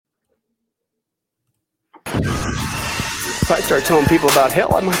If I start telling people about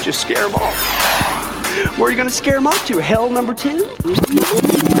hell, I might just scare them off. Where are you going to scare them off to? Hell number 2?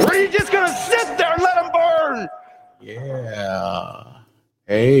 Or are you just going to sit there and let them burn? Yeah.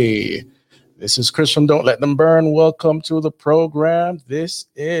 Hey, this is Chris from Don't Let Them Burn. Welcome to the program. This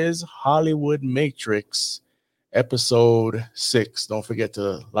is Hollywood Matrix, episode 6. Don't forget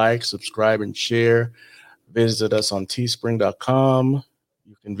to like, subscribe, and share. Visit us on teespring.com.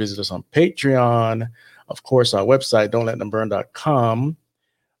 You can visit us on Patreon. Of course, our website, don'tletthemburn.com.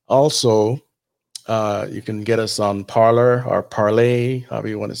 Also, you can get us on Parler or Parlay, however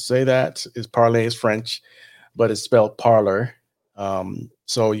you want to say that. Parlay is French, but it's spelled Parler.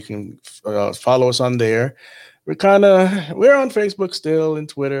 So you can follow us on there. We're on Facebook still and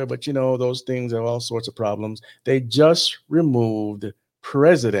Twitter, but you know, those things have all sorts of problems. They just removed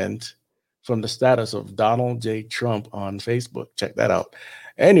president from the status of Donald J. Trump on Facebook. Check that out.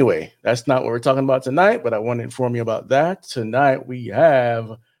 Anyway, that's not what we're talking about tonight, but I want to inform you about that. Tonight we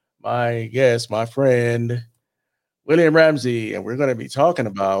have my guest, my friend, William Ramsey, and we're going to be talking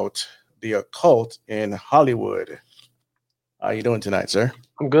about the occult in Hollywood. How you doing tonight, sir?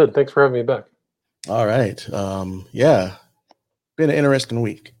 I'm good. Thanks for having me back. All right. Yeah, been an interesting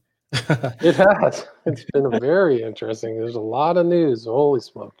week. It has. It's been very interesting. There's a lot of news. Holy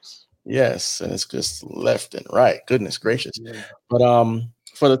smokes. Yes, and it's just left and right. Goodness gracious. Yeah. But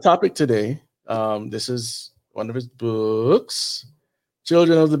for the topic today, this is one of his books,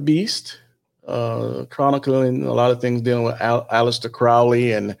 Children of the Beast, chronicling a lot of things dealing with Aleister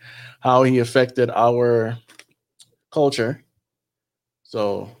Crowley and how he affected our culture.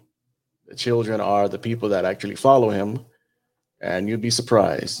 So the children are the people that actually follow him, and you'd be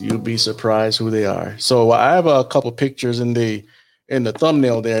surprised. You'd be surprised who they are. So I have a couple pictures in the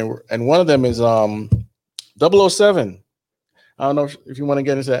thumbnail there, and one of them is 007. I don't know if you want to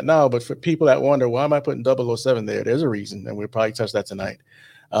get into that now, but for people that wonder, why am I putting 007 there? There's a reason, and we'll probably touch that tonight.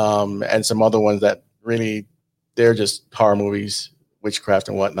 And some other ones that really, they're just horror movies, witchcraft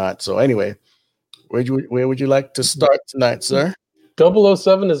and whatnot. So anyway, where would you like to start tonight, sir?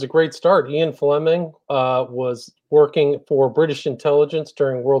 007 is a great start. Ian Fleming was working for British intelligence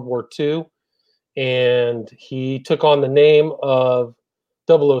during World War II, and he took on the name of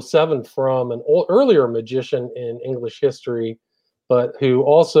 007 from an earlier magician in English history, but who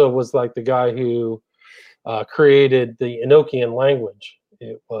also was like the guy who created the Enochian language.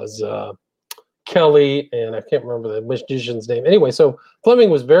 It was Kelly, and I can't remember the magician's name. Anyway, so Fleming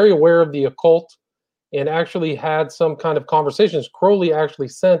was very aware of the occult and actually had some kind of conversations. Crowley actually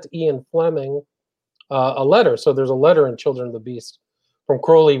sent Ian Fleming a letter. So there's a letter in Children of the Beast from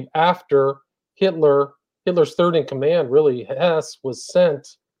Crowley after Hitler's third in command, really, Hess, was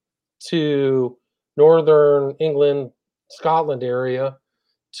sent to northern England, Scotland area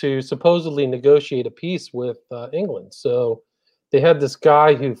to supposedly negotiate a peace with England. So they had this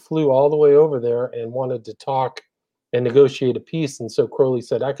guy who flew all the way over there and wanted to talk and negotiate a peace. And so Crowley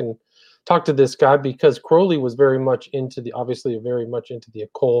said, I can talk to this guy, because Crowley was very much into the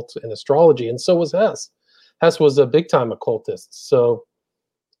occult and astrology, and so was Hess. Hess was a big time occultist. So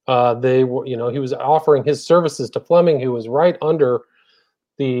he was offering his services to Fleming, who was right under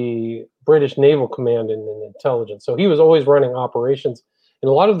the British Naval Command and intelligence. So he was always running operations, and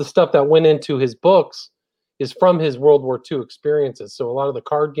a lot of the stuff that went into his books is from his World War II experiences. So a lot of the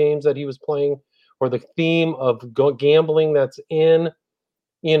card games that he was playing, or the theme of gambling that's in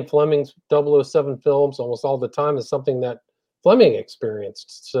Ian Fleming's 007 films almost all the time, is something that Fleming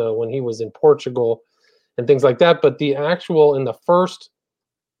experienced. So when he was in Portugal and things like that. But in the first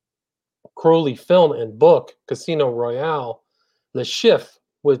Crowley film and book, Casino Royale, the chiffre,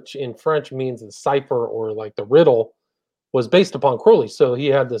 which in French means the cipher or like the riddle, was based upon Crowley. So he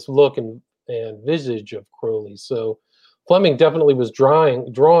had this look and visage of Crowley. So Fleming definitely was drawing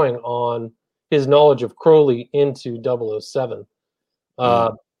on his knowledge of Crowley into 007.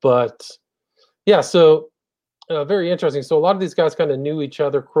 But yeah, so very interesting. So a lot of these guys kind of knew each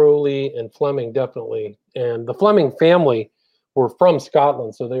other, Crowley and Fleming definitely. And the Fleming family were from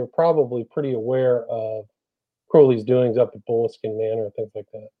Scotland, so they were probably pretty aware of Crowley's doings up at Bullskin Manor and things like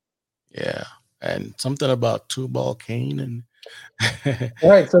that. Yeah, and something about Tubal Cain and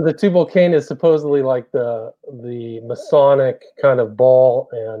right. So the Tubal Cain is supposedly like the Masonic kind of ball,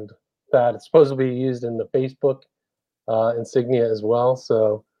 and that it's supposed to be used in the Facebook insignia as well.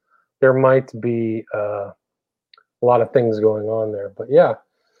 So there might be a lot of things going on there. But yeah,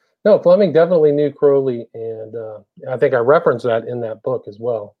 no, Fleming definitely knew Crowley, and I think I referenced that in that book as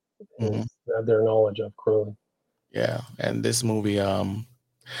well. Their knowledge of Crowley. Yeah, and this movie,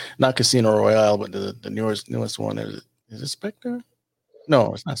 not Casino Royale, but the newest one is it Spectre?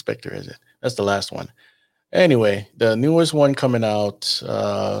 No, it's not Spectre, is it? That's the last one. Anyway, the newest one coming out,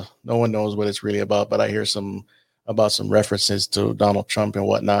 no one knows what it's really about, but I hear about some references to Donald Trump and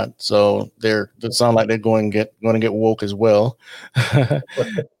whatnot. So they sound like they're going to get woke as well.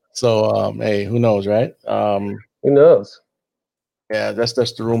 So hey, who knows, right? Who knows? Yeah, that's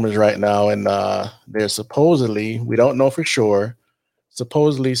the rumors right now, and they're supposedly, we don't know for sure,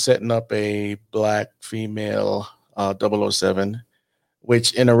 supposedly setting up a black female 007,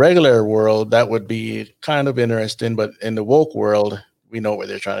 which in a regular world that would be kind of interesting, but in the woke world, we know what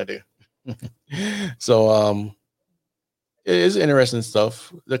they're trying to do. So it is interesting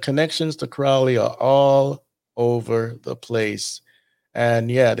stuff. The connections to Crowley are all over the place.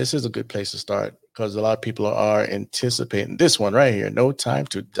 And yeah, this is a good place to start because a lot of people are anticipating this one right here, No Time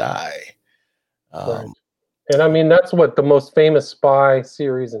to Die. Right. And I mean, that's what the most famous spy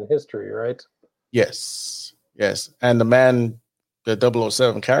series in history, right? Yes. And the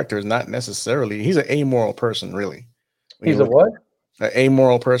 007 character is not necessarily, he's an amoral person, really. He's a what? An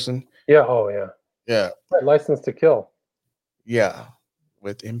amoral person. Yeah. Oh, yeah. Yeah. Right, License to Kill. Yeah.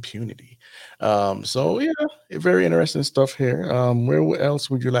 With impunity. So yeah, very interesting stuff here. Where else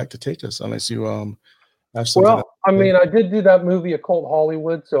would you like to take us? Unless you have something. Well, I mean, I did do that movie, Occult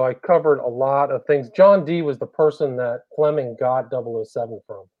Hollywood, so I covered a lot of things. John Dee was the person that Fleming got 007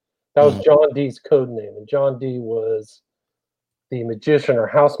 from. That was John Dee's code name, and John Dee was the magician or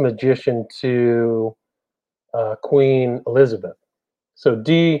house magician to Queen Elizabeth. So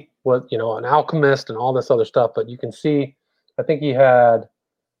Dee was, an alchemist and all this other stuff, but you can see, I think he had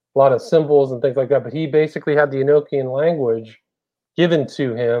a lot of symbols and things like that, but he basically had the Enochian language given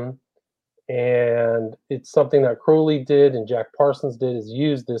to him, and it's something that Crowley did and Jack Parsons did, is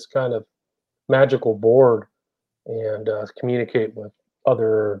use this kind of magical board and communicate with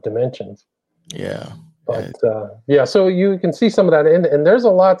other dimensions. Yeah. But yeah, so you can see some of that, and there's a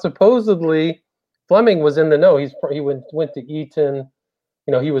lot. Supposedly, Fleming was in the know. He went to Eton.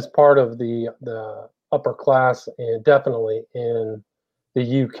 He was part of the upper class, and definitely in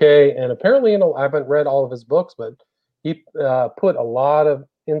the UK. And apparently, I haven't read all of his books, but he put a lot of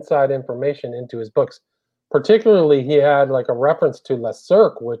inside information into his books. Particularly, he had like a reference to Le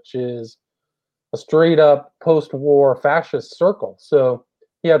Cercle, which is a straight up post-war fascist circle. So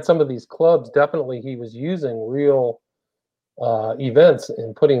he had some of these clubs. Definitely, he was using real events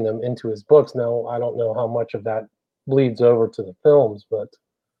and putting them into his books. Now, I don't know how much of that bleeds over to the films, but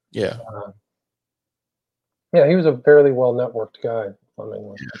yeah, he was a fairly well networked guy.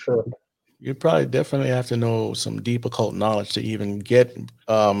 For sure. You probably definitely have to know some deep occult knowledge to even get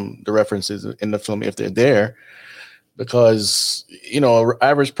the references in the film if they're there, because an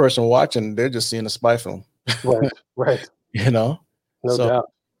average person watching, they're just seeing a spy film. Right. No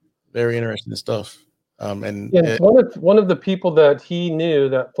doubt. Very interesting stuff. And one of the people that he knew,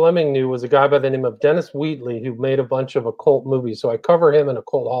 that Fleming knew, was a guy by the name of Dennis Wheatley, who made a bunch of occult movies. So I cover him in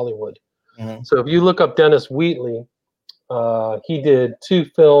Occult Hollywood. Mm-hmm. So if you look up Dennis Wheatley, he did 2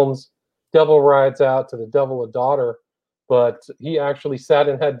 films, Devil Rides Out to The Devil a Daughter, but he actually sat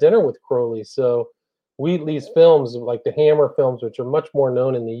and had dinner with Crowley. So Wheatley's films, like the Hammer films, which are much more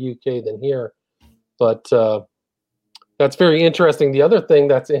known in the UK than here, but that's very interesting. The other thing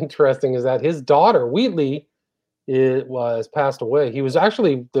that's interesting is that his daughter, Wheatley, was passed away. He was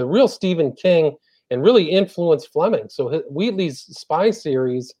actually the real Stephen King and really influenced Fleming. So Wheatley's spy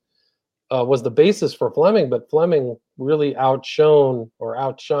series was the basis for Fleming, but Fleming really outshined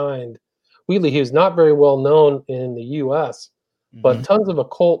Wheatley. He was not very well known in the U.S., but tons of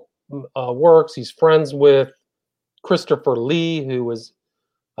occult works. He's friends with Christopher Lee, who was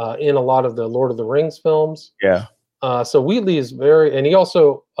in a lot of the Lord of the Rings films. Yeah. So Wheatley is and he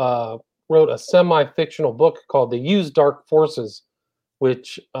also wrote a semi-fictional book called The Used Dark Forces,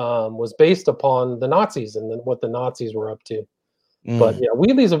 which was based upon the Nazis and what the Nazis were up to. But yeah,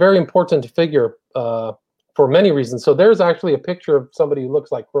 Wheatley's a very important figure for many reasons. So there's actually a picture of somebody who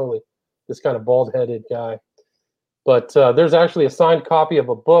looks like Crowley, this kind of bald-headed guy. But there's actually a signed copy of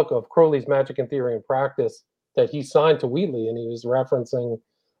a book of Crowley's Magic and Theory and Practice that he signed to Wheatley, and he was referencing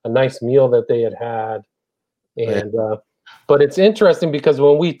a nice meal that they had. And but it's interesting because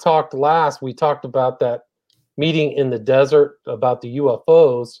when we talked last, we talked about that meeting in the desert about the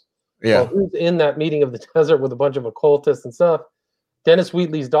UFOs. Yeah. Well, who's in that meeting of the desert with a bunch of occultists and stuff? Dennis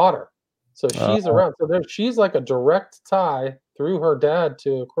Wheatley's daughter. So she's around. So she's like a direct tie through her dad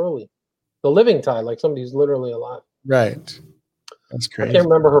to Crowley. The living tie, like somebody who's literally alive. Right. That's crazy. I can't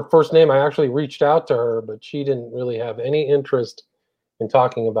remember her first name. I actually reached out to her, but she didn't really have any interest in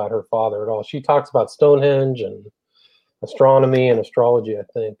talking about her father at all. She talks about Stonehenge and astronomy and astrology, I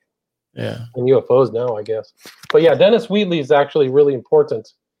think. Yeah. And UFOs now, I guess. But yeah, Dennis Wheatley is actually really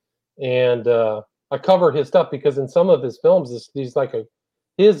important. And I cover his stuff because in some of his films,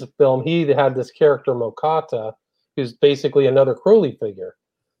 his film, he had this character Mokata, who's basically another Crowley figure.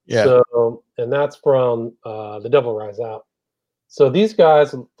 Yeah. So, and that's from The Devil Rides Out. So these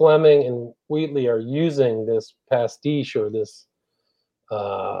guys, Fleming and Wheatley, are using this pastiche or this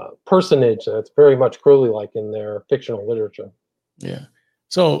personage that's very much Crowley-like in their fictional literature. Yeah.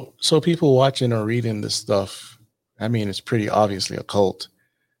 So people watching or reading this stuff, I mean, it's pretty obviously occult,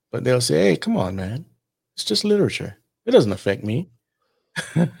 but they'll say, "Hey, come on, man. It's just literature. It doesn't affect me."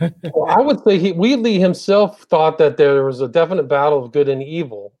 Well, I would say Wheatley himself thought that there was a definite battle of good and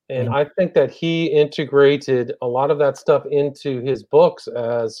evil, and I think that he integrated a lot of that stuff into his books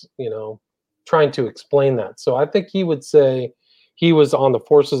as, trying to explain that. So I think he would say he was on the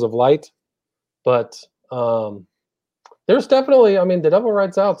forces of light, but there's definitely, The Devil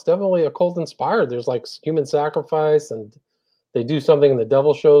Rides Out, it's definitely occult inspired. There's like human sacrifice, and they do something and the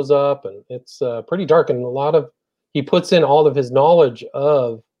devil shows up, and it's pretty dark, and he puts in all of his knowledge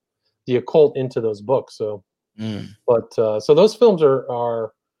of the occult into those books. So, so those films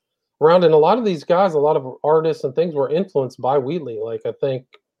are around, and a lot of these guys, a lot of artists and things were influenced by Wheatley. Like I think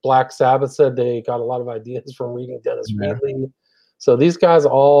Black Sabbath said they got a lot of ideas from reading Dennis Wheatley. So these guys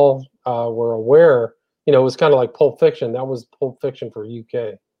all were aware. It was kind of like Pulp Fiction. That was Pulp Fiction for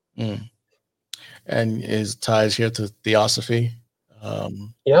UK. And is ties here to Theosophy.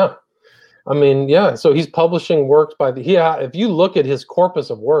 Yeah. So he's publishing works if you look at his corpus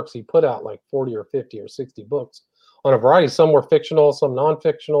of works, he put out like 40 or 50 or 60 books on a variety. Some were fictional, some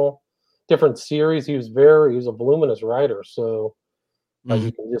non-fictional, different series. He was a voluminous writer. So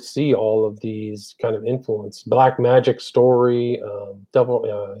you can just see all of these kind of influence. Black Magic Story,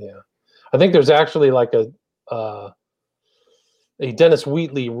 I think there's actually like a Dennis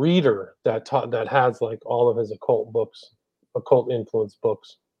Wheatley reader that has like all of his occult influence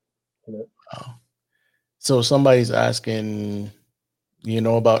books. Wow. So somebody's asking,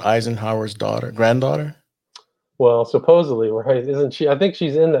 about Eisenhower's granddaughter? Well, supposedly, right? Isn't she? I think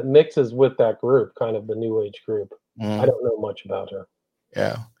she's in that mixes with that group, kind of the New Age group. I don't know much about her.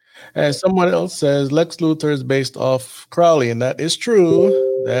 Yeah. And someone else says Lex Luthor is based off Crowley, and that is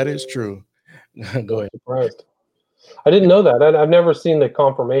true. That is true. Go ahead. Surprised. I didn't know that. I've never seen the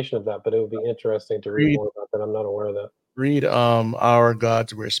confirmation of that, but it would be interesting to read more about that. I'm not aware of that. Read Our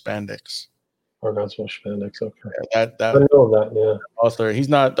Gods Wear Spandex. Our Gods Wear Spandex. Okay. Yeah, I know that. Yeah.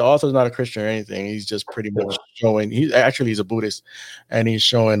 The author's not a Christian or anything. He's just pretty much showing. He's a Buddhist, and he's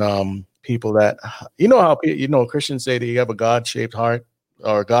showing people that how Christians say that you have a God-shaped heart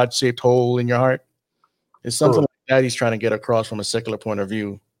or a God-shaped hole in your heart. It's something like that he's trying to get across from a secular point of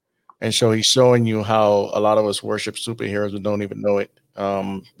view. And so he's showing you how a lot of us worship superheroes and don't even know it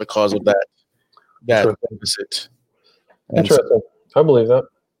because of that opposite. Interesting. I believe that.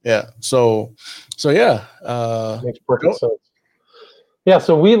 Yeah. So yeah. Makes perfect sense. Yeah.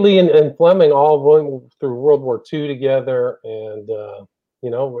 So Wheatley and Fleming all went through World War II together, and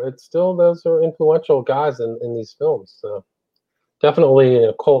it's still, those are influential guys in these films. So definitely an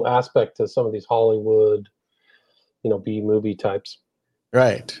occult aspect to some of these Hollywood, B movie types.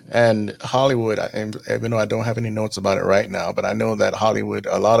 Right. And Hollywood, even though I don't have any notes about it right now, but I know that Hollywood,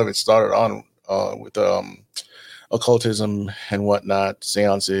 a lot of it started on with occultism and whatnot,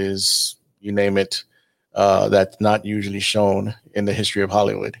 seances, you name it, that's not usually shown in the history of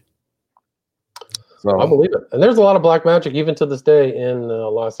Hollywood. So I believe it. And there's a lot of black magic even to this day in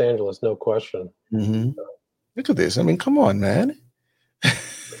Los Angeles, no question. Look at this. Come on, man.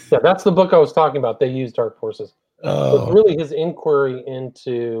 Yeah, that's the book I was talking about. They use dark forces. It's really his inquiry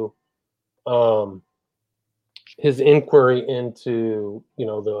into the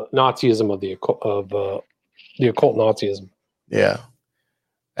Nazism of the occult Nazism. Yeah.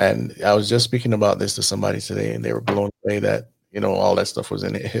 And I was just speaking about this to somebody today, and they were blown away that all that stuff was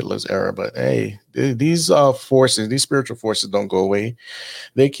in Hitler's era. But hey, these forces, these spiritual forces, don't go away.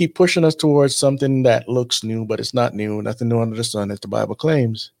 They keep pushing us towards something that looks new, but it's not new. Nothing new under the sun, as the Bible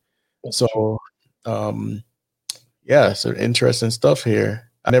claims. That's so yeah, so interesting stuff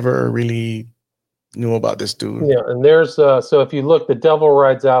here. I never really knew about this dude. Yeah, and there's so if you look, The Devil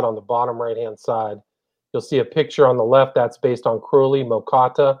Rides Out on the bottom right hand side, you'll see a picture on the left that's based on Crowley,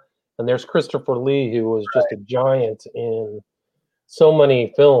 Mokata, and there's Christopher Lee, who was just a giant in so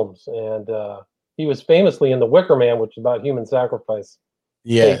many films, and he was famously in The Wicker Man, which is about human sacrifice,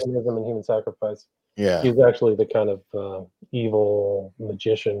 paganism and human sacrifice. Yeah, he was actually the kind of evil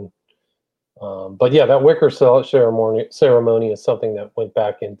magician. But yeah, that Wicker ceremony is something that went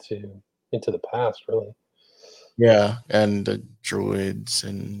back into the past, really. Yeah, and the Druids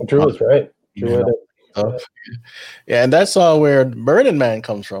right? Yeah, and that's where Burning Man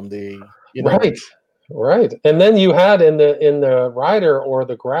comes from. Right. Right. And then you had in the writer or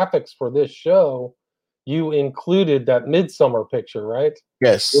the graphics for this show, you included that Midsummer picture, right? Which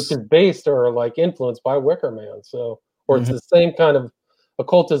Yes. is based or like influenced by Wicker Man. So, or it's Mhm. the same kind of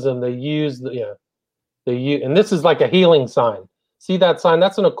occultism they use. They use, and this is like a healing sign. See that sign?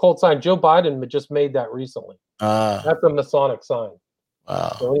 That's an occult sign. Joe Biden just made that recently. Ah, That's a Masonic sign. So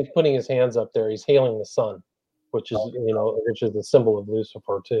wow. when he's putting his hands up there, he's healing the sun, which is which is the symbol of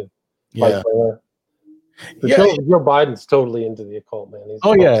Lucifer too. Light Yeah. bringer. So Yeah. Joe Biden's totally into the occult, man. He's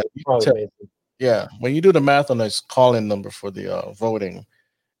Oh, yeah. You can probably tell. amazing. Yeah. When you do the math on this call-in number for the voting,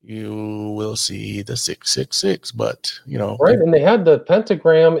 you will see the 666. But Right, and they had the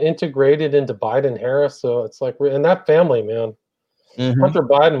pentagram integrated into Biden Harris, so it's like, and that family, man. Mhm. Hunter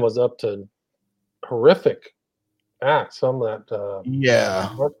Biden was up to horrific acts. Some that Yeah.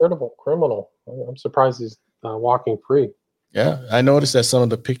 are criminal. I'm surprised he's walking free. Yeah. I noticed that some of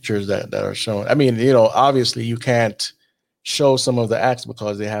the pictures that are shown. I mean, obviously you can't show some of the acts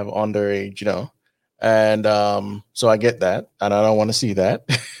because they have underage, and so I get that, and I don't want to see that,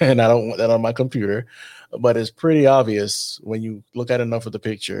 and I don't want that on my computer. But it's pretty obvious when you look at enough of the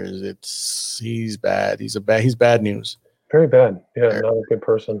pictures. He's bad. He's bad news. Very bad. Yeah, There. not a good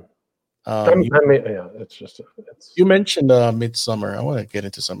person. Um, you, I mean, yeah, it's you mentioned Midsummer. I want to get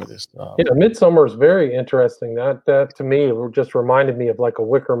into some of this. yeah. Midsummer is very interesting. That to me just reminded me of like a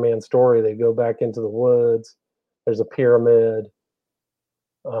Wicker Man story. They go back into the woods. There's a pyramid.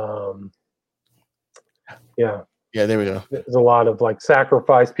 Um, yeah, Yeah, there we go. there's a lot of like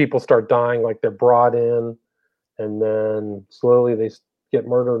sacrifice. People start dying, like they're brought in, and then slowly they get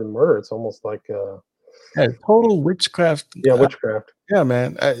murdered and murdered. It's almost like Yeah, total witchcraft. witchcraft. Yeah,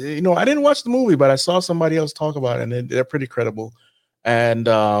 man. I didn't watch the movie, but I saw somebody else talk about it, and they're pretty credible. And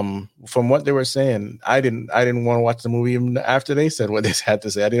from what they were saying, I didn't want to watch the movie even after they said what they had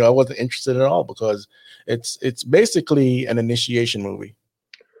to say. I wasn't interested at all because it's basically an initiation movie.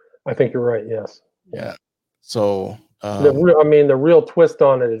 I think you're right. Yes. Yeah. So the real twist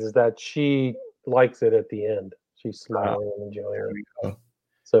on it is that she likes it at the end. She's smiling and enjoying it.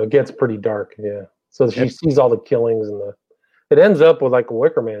 So it gets pretty dark. Yeah. So she sees all the killings and it ends up with like a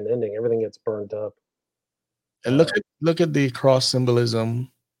Wicker Man ending. Everything gets burned up. and look at the cross symbolism,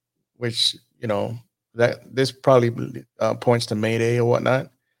 which that this probably points to Mayday or whatnot.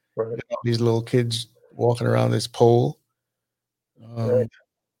 Right. These little kids walking around this pole. Right.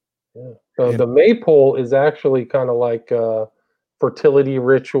 Yeah. So the maypole is actually kind of like a fertility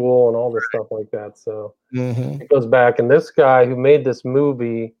ritual and all this stuff like that. So it goes back. And this guy who made this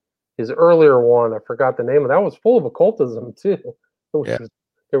movie, his earlier one, I forgot the name of that, was full of occultism too.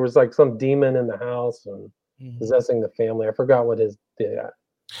 There was like some demon in the house and possessing the family. I forgot what the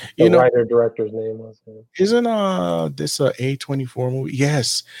writer director's name was. Isn't this a A24 movie?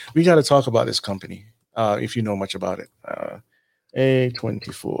 Yes, we got to talk about this company if you know much about it.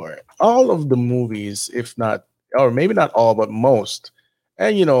 A24. All of the movies, if not, or maybe not all, but most.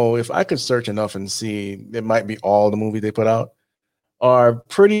 And if I could search enough and see, it might be all the movies they put out are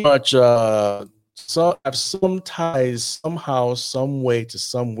pretty much have some ties somehow, some way to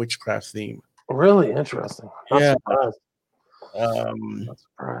some witchcraft theme. Really interesting. Yeah. Surprised. Not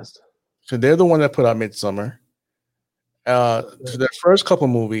surprised. So they're the one that put out Midsummer. The first couple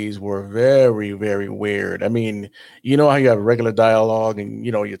movies were very, very weird. I mean, how you have regular dialogue and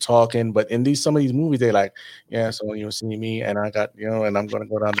you're talking, but in some of these movies, they like, yeah, so you see me and I got, and I'm gonna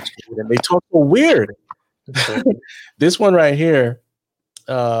go down the street, and they talk so weird. This one right here,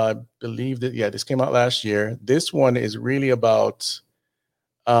 I believe that this came out last year. This one is really about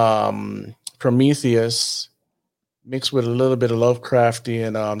Prometheus mixed with a little bit of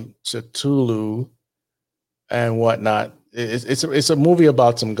Lovecraftian Cthulhu and whatnot. It's a movie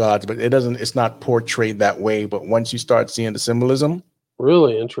about some gods, but it's not portrayed that way. But once you start seeing the symbolism,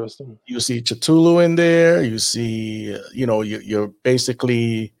 really interesting. You see Cthulhu in there. You see, you're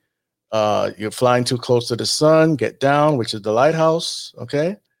basically you're flying too close to the sun. Get down, which is the lighthouse.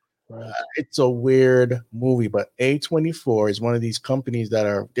 Okay, right. It's a weird movie, but A24 is one of these companies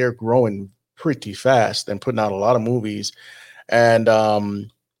they're growing pretty fast and putting out a lot of movies. And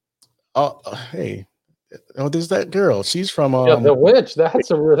hey. Oh, there's that girl. She's from the witch.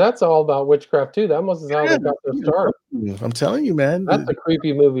 That's all about witchcraft too. That must is how they got their start. I'm telling you, man. That's a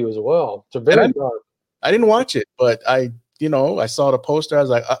creepy movie as well. It's very dark. I didn't watch it, but I saw the poster. I was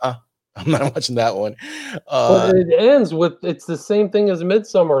like, I'm not watching that one. But it ends with it's the same thing as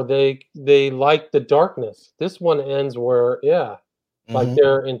Midsummer. They like the darkness. This one ends where like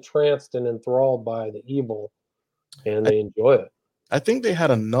they're entranced and enthralled by the evil, and they enjoy it. I think they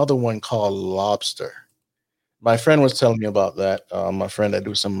had another one called Lobster. My friend was telling me about that. My friend that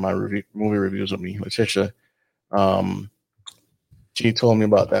do some of my movie reviews with me, Letitia. Um, she told me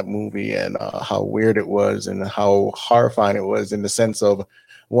about that movie and how weird it was and how horrifying it was in the sense of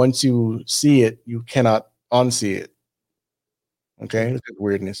once you see it, you cannot unsee it. Okay, look at the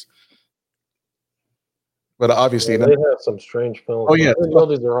weirdness. But obviously, Yeah, they have some strange oh films. I yeah, didn't know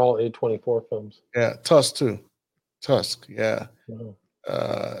these are all A24 films. yeah, Tusk too. Tusk, yeah. Wow.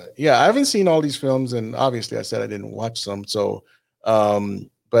 Yeah, I haven't seen all these films, and obviously, I said I didn't watch some. So,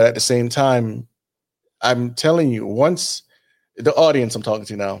 but at the same time, I'm telling you, once the audience I'm talking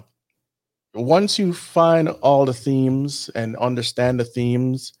to now, once you find all the themes and understand the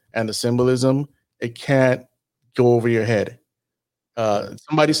themes and the symbolism, it can't go over your head.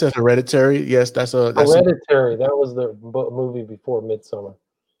 Somebody said Hereditary. Yes, that's a Hereditary. That was the movie before Midsummer.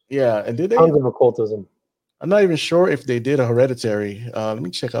 yeah. And did they? Tons of occultism. I'm not even sure if they did a Hereditary. Let me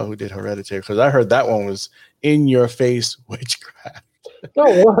check out who did Hereditary because I heard that one was in your face witchcraft. No,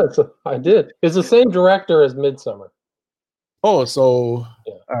 it was. I did. It's the same director as Midsummer. Oh, so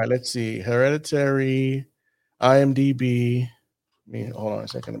Yeah. all right. Let's see. Hereditary, IMDb. Hold on a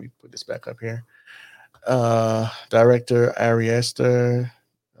second. Let me put this back up here. Director Ari Aster.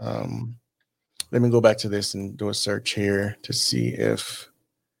 Let me go back to this and do a search here to see if.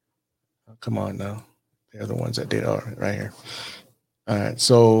 Oh, come on now, they're the ones that did all right here. All right,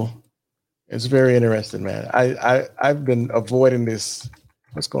 so it's very interesting, man. I've been avoiding this.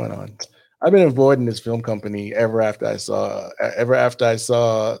 What's going on? I've been avoiding this film company ever after I saw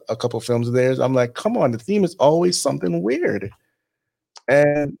a couple films of theirs. I'm like, come on, the theme is always something weird.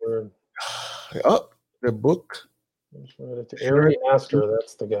 And Weird. oh, the book. Ari Aster,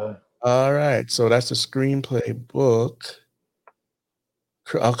 that's the guy. All right, so that's the screenplay book.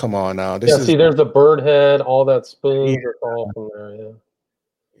 Oh, come on now. Yeah, see, there's the bird head, all that spoons, Yeah. it's all from there,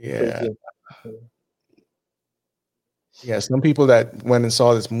 yeah. Yeah. Yeah, some people that went and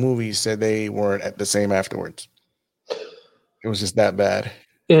saw this movie said they weren't at the same afterwards. It was just that bad.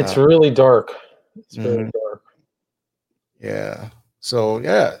 It's really dark. It's very Mhm. dark. Yeah. So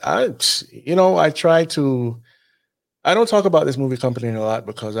yeah, I don't talk about this movie company a lot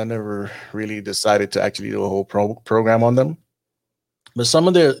because I never really decided to actually do a whole program on them. But some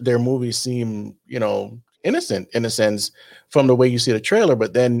of their movies seem, innocent in a sense from the way you see the trailer.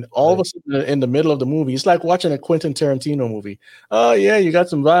 But then all of a sudden, in the middle of the movie, it's like watching a Quentin Tarantino movie. Oh yeah, you got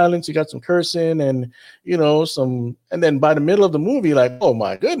some violence, you got some cursing, and and then by the middle of the movie, like, oh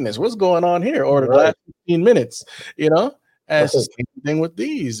my goodness, what's going on here? Or the last 15 minutes, And it's the same thing with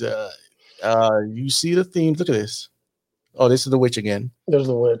these. You see the themes. Look at this. Oh, this is the witch again. There's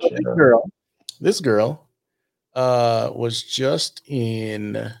the witch. This girl was just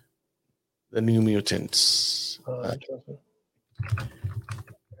in the New Mutants.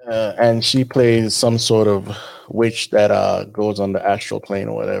 And she plays some sort of witch that goes on the astral plane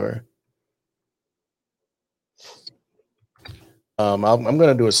or whatever. I'm going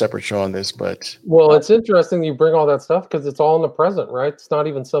to do a separate show on this, but it's interesting you bring all that stuff because it's all in the present, right? It's not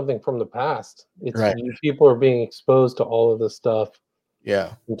even something from the past. It's right. People are being exposed to all of this stuff.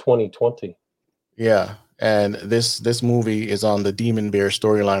 Yeah, in 2020. Yeah, and this movie is on the Demon Bear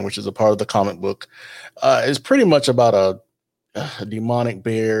storyline, which is a part of the comic book. It's pretty much about a demonic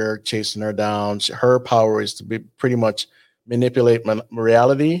bear chasing her down. Her power is to be pretty much manipulate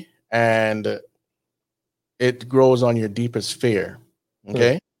reality, and it grows on your deepest fear.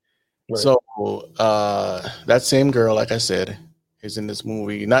 Okay, so that same girl, like I said, is in this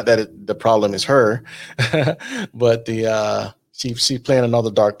movie. Not that the problem is her, but she's playing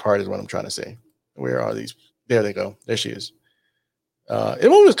another dark part is what I'm trying to say. Where are these? There they go. There she is. The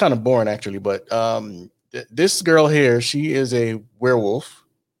movie was kind of boring actually, but this girl here, she is a werewolf,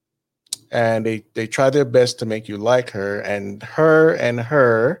 and they try their best to make you like her. And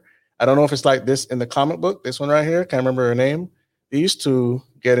her, I don't know if it's like this in the comic book. This one right here, can't remember her name. They used to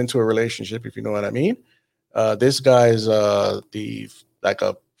get into a relationship, if you know what I mean. This guy's the like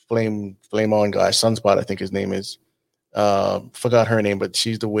a flame on guy, Sunspot, I think his name is. Forgot her name, but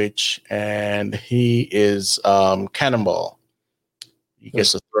she's the witch, and he is Cannonball. He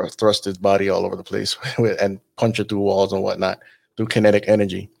gets to thrust his body all over the place and punch it through walls and whatnot through kinetic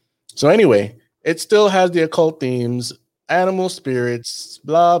energy. So anyway, it still has the occult themes, animal spirits,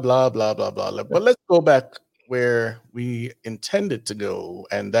 blah blah blah blah blah. But let's go back where we intended to go,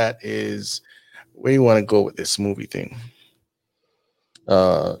 and that is where you want to go with this movie thing.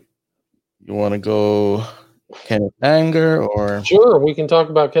 You want to go Kenneth Anger or Sure, we can talk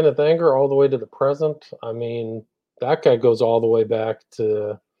about Kenneth Anger all the way to the present. I mean, that guy goes all the way back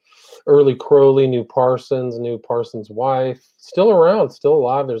to early Crowley, knew Parsons' wife, still around, still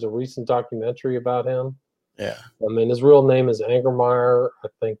alive. There's a recent documentary about him. Yeah. I mean, his real name is Angermeyer. I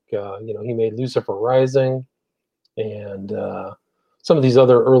think he made Lucifer Rising, and some of these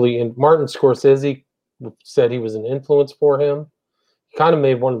other early. Martin Scorsese said he was an influence for him. He kind of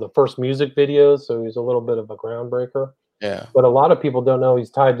made one of the first music videos, so he's a little bit of a groundbreaker. Yeah. But a lot of people don't know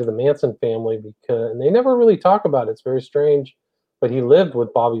he's tied to the Manson family and they never really talk about it. It's very strange. But he lived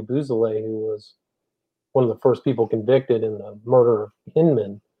with Bobby Bouzoulet, who was one of the first people convicted in the murder of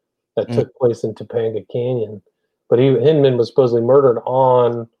Hinman that took place in Topanga Canyon. But Hinman was supposedly murdered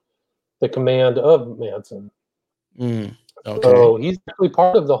on the command of Manson. Okay. So he's actually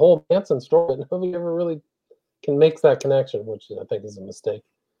part of the whole Manson story. Nobody ever really can make that connection, which I think is a mistake.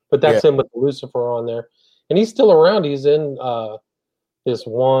 But that's him with Lucifer on there. And he's still around. He's in this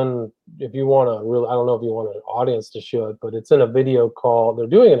one, if you want to really, I don't know if you want an audience to show it, but it's in a video called, they're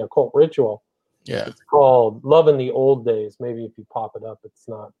doing an occult ritual. Yeah. It's called Love in the Old Days. Maybe if you pop it up, it's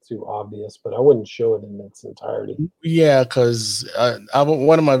not too obvious, but I wouldn't show it in its entirety. Yeah, because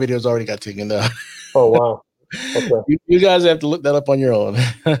one of my videos already got taken down. Oh, wow. Okay. You guys have to look that up on your own.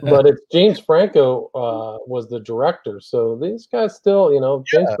 But it's James Franco was the director. So these guys still,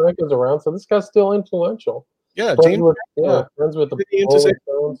 James Franco's around. So this guy's still influential. Yeah, friends with the Rolling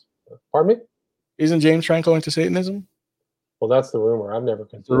Stones. Pardon me? Isn't James Franco into Satanism? Well, that's the rumor. I've never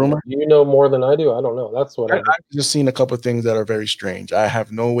considered. Rumor? You know more than I do. I don't know. That's what I've just seen a couple of things that are very strange. I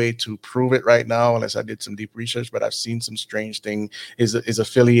have no way to prove it right now unless I did some deep research, but I've seen some strange thing. His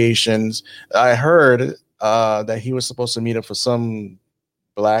affiliations. I heard that he was supposed to meet up for some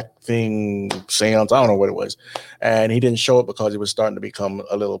black thing seance. I don't know what it was. And he didn't show up because it was starting to become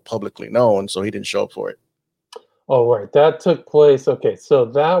a little publicly known. So he didn't show up for it. Oh, right. That took place. Okay. So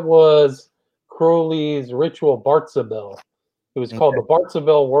that was Crowley's ritual Bartzabel. It was called the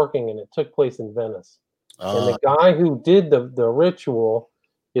Bartzabel Working, and it took place in Venice. And the guy who did the ritual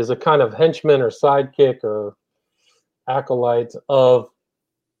is a kind of henchman or sidekick or acolyte of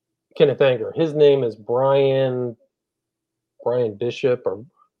Kenneth Anger. His name is Brian Bishop, or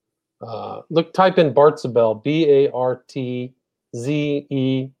type in Bartzabel, Bartzebel,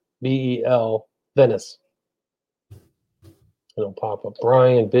 Venice. It'll pop up.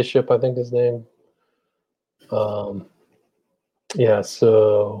 Brian Bishop, I think his name. Yeah,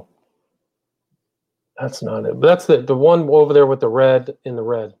 so that's not it. But that's the one over there with the red in the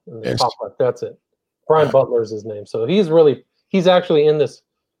red in the top left. That's it. Brian Butler is his name. So he's actually in this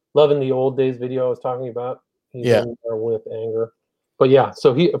Love in the Old Days video I was talking about. He's in there with Anger. But yeah,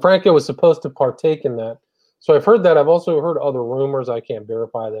 so Franco was supposed to partake in that. So I've heard that. I've also heard other rumors. I can't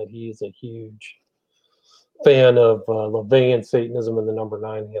verify that he's a huge fan of LaVeyan Satanism and the number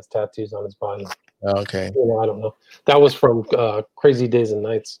 9. He has tattoos on his body. Okay. I don't know. That was from Crazy Days and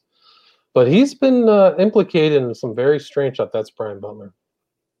Nights. But he's been implicated in some very strange stuff. That's Brian Butler.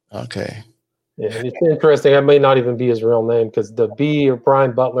 Okay. Yeah, it's interesting. That may not even be his real name because the B of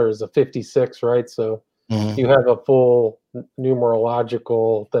Brian Butler is a 56, right? So you have a full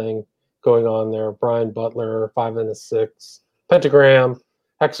numerological thing going on there. Brian Butler, 5 and a 6, pentagram,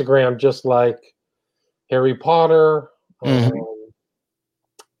 hexagram, just like Harry Potter.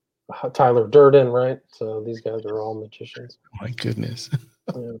 Tyler Durden, right? So these guys are all magicians. Oh my goodness.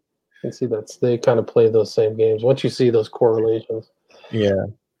 Yeah. You can see they kind of play those same games once you see those correlations. Yeah.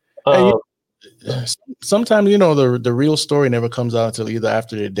 Sometimes the real story never comes out until either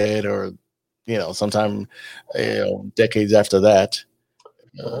after they're dead or sometime decades after that.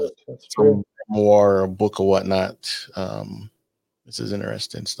 That's true. More book or whatnot. This is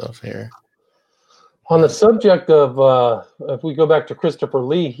interesting stuff here. On the subject of, if we go back to Christopher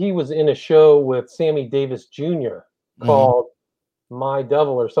Lee, he was in a show with Sammy Davis Jr. called My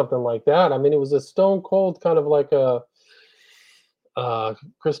Devil or something like that. I mean, it was a stone cold kind of like a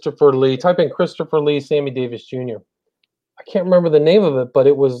Christopher Lee. Type in Christopher Lee, Sammy Davis Jr. I can't remember the name of it, but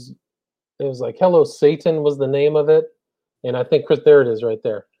it was like Hello Satan was the name of it. And I think there it is right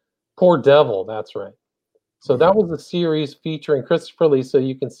there. Poor Devil, that's right. So that was a series featuring Christopher Lee. So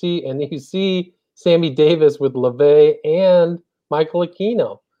you can see, and you see Sammy Davis with LaVey and Michael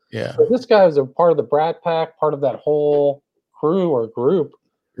Aquino. Yeah. So this guy was a part of the Brat Pack, part of that whole crew or group.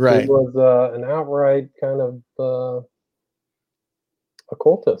 Right. He was an outright kind of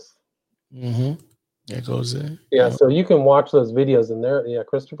occultist. There goes it. Yeah, so you can watch those videos in there. Yeah,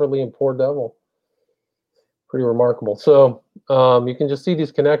 Christopher Lee and Poor Devil. Pretty remarkable. So you can just see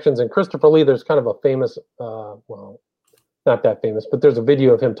these connections. And Christopher Lee, there's kind of a famous, well, not that famous, but there's a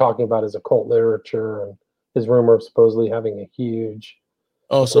video of him talking about his occult literature and his rumor of supposedly having a huge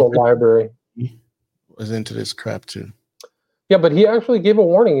occult library. He was into this crap too. Yeah, but he actually gave a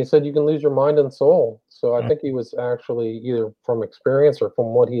warning. He said you can lose your mind and soul. So I think he was actually either from experience or from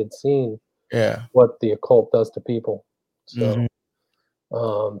what he had seen what the occult does to people. So.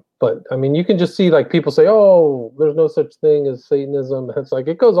 Mhm. But I mean, you can just see like people say, "Oh, there's no such thing as Satanism." It's like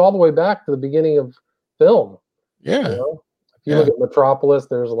it goes all the way back to the beginning of film. Yeah. You know, if you look at Metropolis,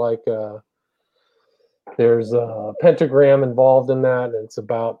 there's like there's a pentagram involved in that, and it's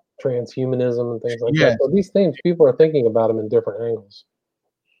about transhumanism and things like that. So these things, people are thinking about them in different angles.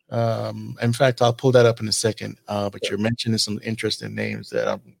 In fact, I'll pull that up in a second. But you're mentioning some interesting names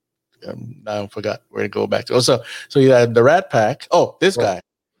that I forgot where to go back to. Oh, so you had the Rat Pack. Oh, this guy.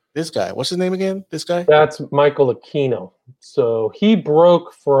 What's his name again? This guy? That's Michael Aquino. So he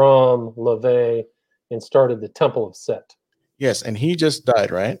broke from LaVey and started the Temple of Set. Yes, and he just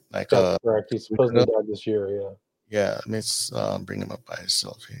died, right? Like that's correct. He supposedly died this year. Yeah. Yeah. Let's bring him up by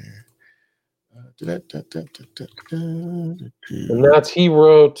himself here. And that's he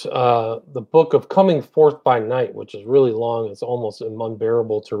wrote the book of Coming Forth by Night, which is really long. It's almost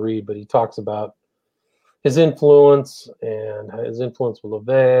unbearable to read, but he talks about his influence with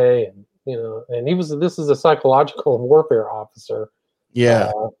LaVey, and and this is a psychological warfare officer,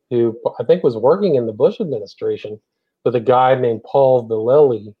 who I think was working in the Bush administration with a guy named Paul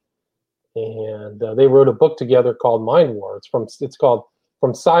Villeli, and they wrote a book together called Mind War. It's called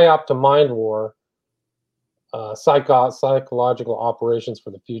From PSYOP to Mind War. Psychological operations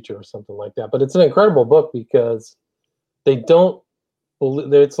for the future, or something like that. But it's an incredible book because they don't.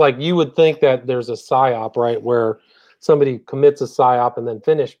 It's like you would think that there's a psyop, right, where somebody commits a psyop and then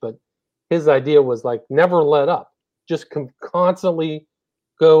finish. But his idea was like never let up, just constantly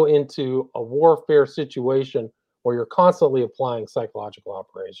go into a warfare situation where you're constantly applying psychological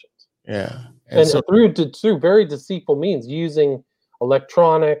operations. Yeah, and so, through very deceitful means, using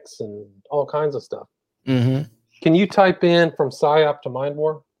electronics and all kinds of stuff. Mm-hmm. Can you type in From PSYOP to Mind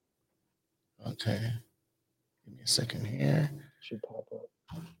War? Okay. Give me a second here. Should pop up.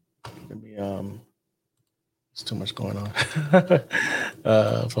 Let me there's too much going on.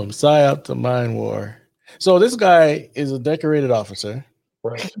 From PSYOP to Mind War. So this guy is a decorated officer.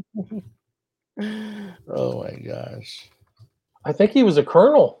 Right. Oh my gosh. I think he was a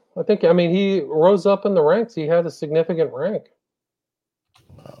colonel. He rose up in the ranks. He had a significant rank.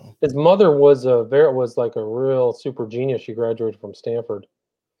 Wow. His mother was like a real super genius. She graduated from Stanford.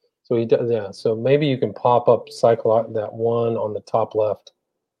 So he does, yeah. So maybe you can pop up that one on the top left.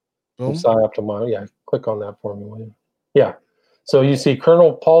 From PSYOP to Mind. Yeah, click on that for me, will you? Yeah. So you see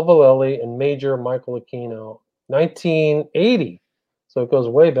Colonel Paul Villeli and Major Michael Aquino, 1980. So it goes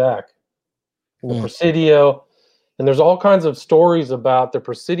way back. And the Presidio, and there's all kinds of stories about the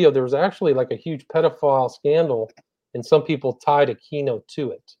Presidio. There was actually like a huge pedophile scandal, and some people tied Aquino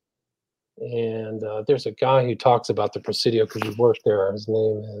to it. And there's a guy who talks about the Presidio because he worked there. His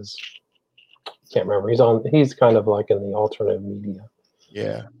name is, I can't remember. He's kind of like in the alternative media.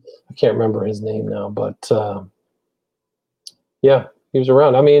 Yeah. I can't remember his name now, but yeah, he was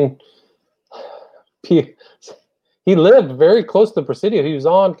around. I mean, he lived very close to the Presidio. He was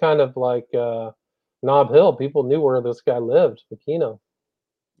on kind of like Nob Hill. People knew where this guy lived, Aquino.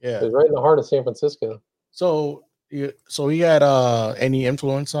 Yeah. He was right in the heart of San Francisco. So he had any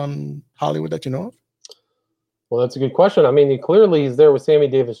influence on Hollywood that you know of? Well, that's a good question. I mean, he's there with Sammy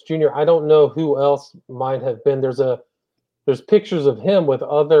Davis Jr. I don't know who else might have been. There's pictures of him with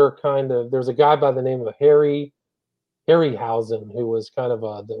other there's a guy by the name of Harryhausen, who was kind of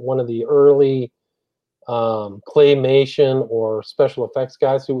one of the early claymation or special effects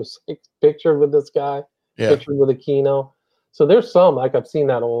guys who was pictured with this guy, pictured with Aquino. So there's some, like I've seen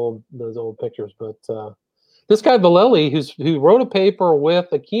those old pictures, but this guy Villeli, who wrote a paper with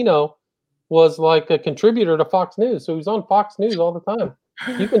Aquino, was like a contributor to Fox News. So he's on Fox News all the time.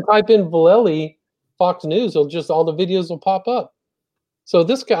 You can type in Villeli Fox News, all the videos will pop up. So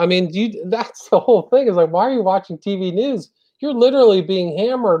this guy, I mean, that's the whole thing. Is like, why are you watching TV news? You're literally being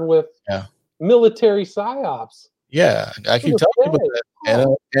hammered with military psyops. Yeah, I keep telling people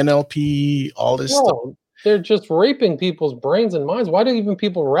that NLP, all this stuff. They're just raping people's brains and minds. Why do even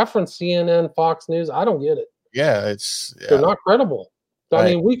people reference CNN, Fox News? I don't get it. Yeah, they're not credible. Right. I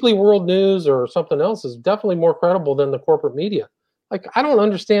mean, Weekly World News or something else is definitely more credible than the corporate media. Like, I don't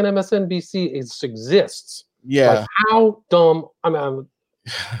understand MSNBC exists. Yeah. Like, how dumb? I mean,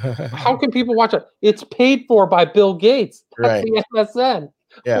 how can people watch it? It's paid for by Bill Gates. That's the MSN.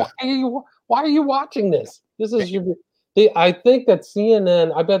 Yeah. Why are you watching this? This is I think that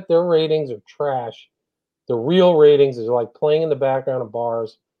CNN, I bet their ratings are trash. The real ratings is like playing in the background of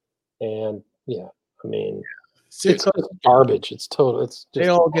bars. And I mean, it's garbage. It's total. It's just, they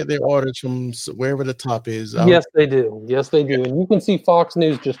all get their orders from wherever the top is. Yes, they do. Yes, they do. And you can see Fox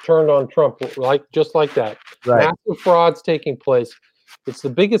News just turned on Trump, just like that. Right. Massive frauds taking place.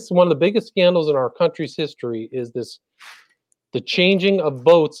 It's one of the biggest scandals in our country's history is the changing of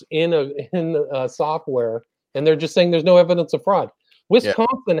votes in software, and they're just saying there's no evidence of fraud.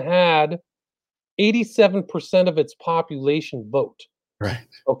 Wisconsin had 87% of its population vote. Right.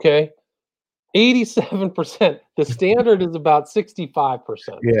 Okay. 87%. The standard is about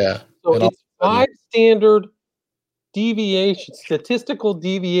 65%. Yeah. So it's 5 standard statistical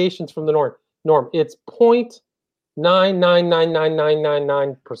deviations from the norm. It's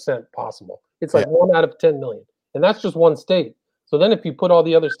 0.9999999% possible. It's like 1 out of 10 million. And that's just one state. So then if you put all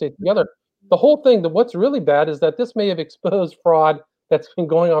the other states together, the whole thing, what's really bad is that this may have exposed fraud that's been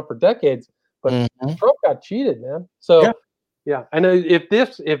going on for decades, but Trump got cheated, man. So yeah, and if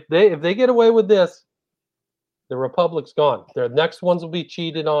they get away with this, the republic's gone. Their next ones will be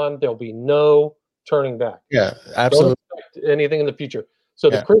cheated on. There'll be no turning back. Yeah, absolutely. Don't expect anything in the future. So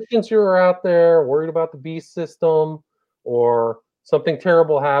the Christians who are out there worried about the beast system or something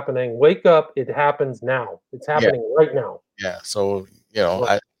terrible happening, wake up. It happens now. It's happening right now. Yeah. So,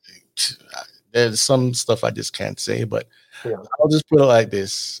 there's some stuff I just can't say, but I'll just put it like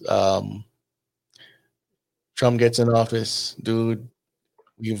this. Trump gets in office, dude.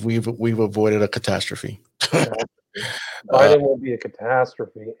 We've avoided a catastrophe. Biden will be a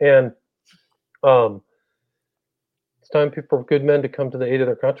catastrophe, and it's time for good men to come to the aid of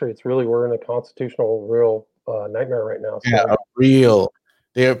their country. It's really, we're in a constitutional real nightmare right now. So. Real.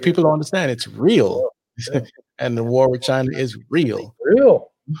 People don't understand it's real, and the war with China is real.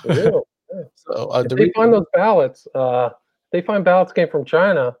 Real. So if they find those ballots, they find ballots came from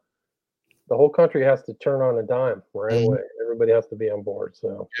China. The whole country has to turn on a dime right away. Everybody has to be on board.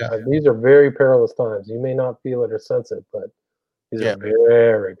 So these are very perilous times. You may not feel it or sense it, but these are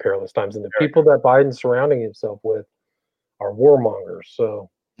very perilous times. And the people that Biden's surrounding himself with are warmongers. So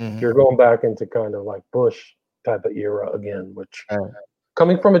you're going back into kind of like Bush type of era again, which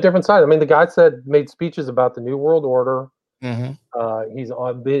coming from a different side. I mean, the guy made speeches about the New World Order. He's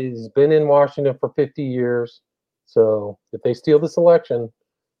been in Washington for 50 years. So if they steal this election,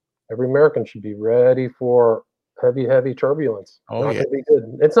 every American should be ready for heavy turbulence. Gonna be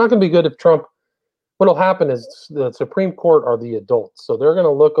good. It's not going to be good if Trump. What'll happen is the Supreme Court are the adults, so they're going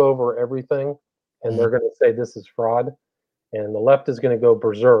to look over everything, and they're going to say this is fraud, and the left is going to go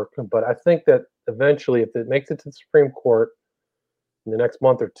berserk. But I think that eventually, if it makes it to the Supreme Court in the next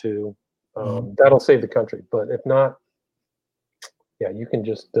month or two, that'll save the country. But if not, you can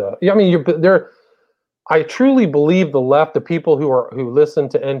just. I mean, I truly believe the left, the people who listen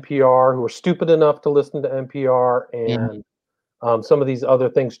to NPR, who are stupid enough to listen to NPR, and some of these other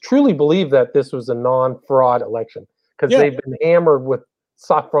things, truly believe that this was a non-fraud election because they've been hammered with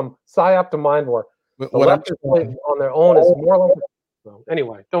from psyop to mind war. The left on their own is more like.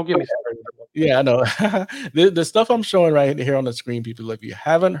 Anyway, don't get me started. Yeah, I know. the stuff I'm showing right here on the screen, people, if you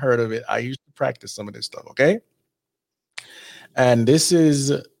haven't heard of it, I used to practice some of this stuff. Okay, and this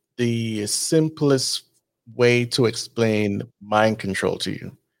is the simplest way to explain mind control to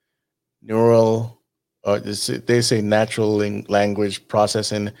you. They say natural language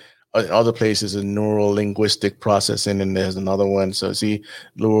processing. In other places is neural linguistic processing, and there's another one. So see,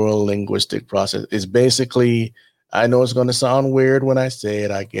 neural linguistic process is basically, I know it's going to sound weird when I say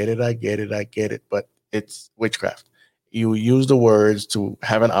it. I get it, but it's witchcraft. You use the words to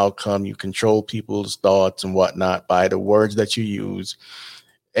have an outcome. You control people's thoughts and whatnot by the words that you use.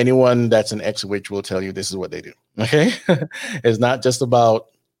 Anyone that's an ex-witch will tell you this is what they do. Okay. It's not just about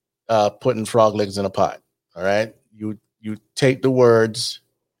putting frog legs in a pot. All right. You take the words,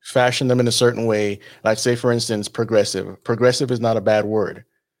 fashion them in a certain way. Like say, for instance, progressive. Progressive is not a bad word.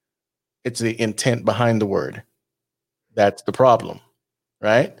 It's the intent behind the word. That's the problem.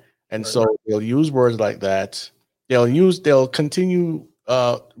 Right. And so they'll use words like that. They'll continue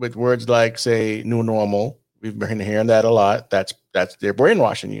with words like, say, new normal. We've been hearing that a lot. That's they're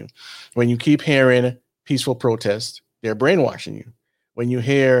brainwashing you. When you keep hearing peaceful protest, they're brainwashing you. When you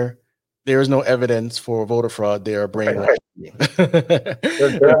hear there is no evidence for voter fraud, they are brainwashing you.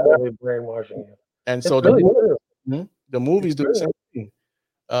 They're definitely brainwashing you. And so the movies do the same thing.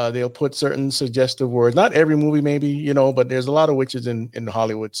 They'll put certain suggestive words. Not every movie, maybe, but there's a lot of witches in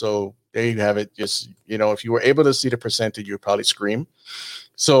Hollywood. So there you have it. Just, if you were able to see the percentage, you'd probably scream.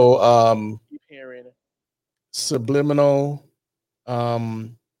 So keep hearing subliminal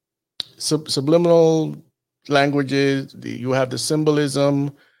languages. You have the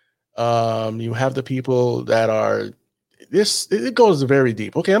symbolism. You have the people that are it goes very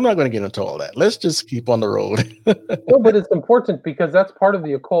deep. Okay, I'm not going to get into all that. Let's just keep on the road. No, but it's important because that's part of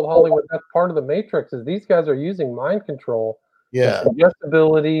the occult Hollywood. That's part of the matrix is these guys are using mind control,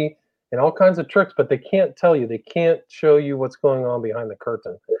 suggestibility, and all kinds of tricks, but they can't tell you. They can't show you what's going on behind the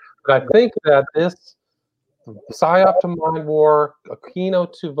curtain. But I think that this psyop to mind war,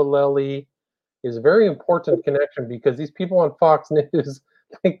 Aquino to Vallely, is a very important connection because these people on Fox News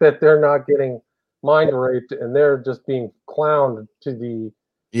think that they're not getting mind raped and they're just being clowned to the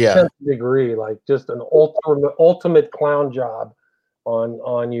 10th degree, like just an ultimate clown job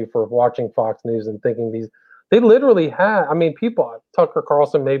on you for watching Fox News and thinking they literally had, I mean, people, Tucker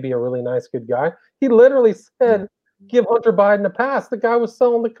Carlson may be a really nice, good guy. He literally said, give Hunter Biden a pass. The guy was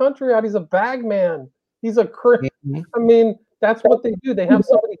selling the country out. He's a bag man. He's a I mean, that's what they do. They have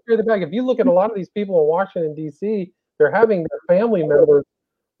somebody carry the bag. If you look at a lot of these people in Washington, D.C., they're having their family members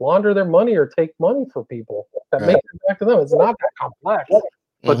launder their money or take money for people. That makes it back to them. It's not that complex.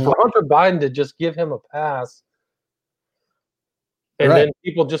 But for Hunter Biden to just give him a pass, and then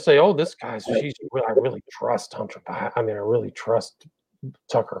people just say, "Oh, this guy's." I really trust Hunter Biden. I mean, I really trust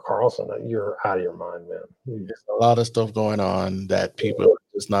Tucker Carlson. You're out of your mind, man. There's a lot of stuff going on that people are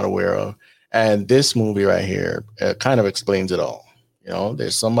just not aware of, and this movie right here kind of explains it all. You know,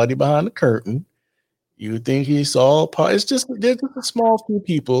 there's somebody behind the curtain. You think he's all part? It's just they're just a small few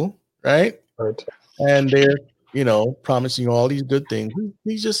people, right? Right. And they're promising you all these good things.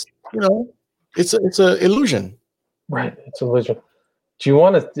 He's just it's a illusion. Right. It's an illusion. Do you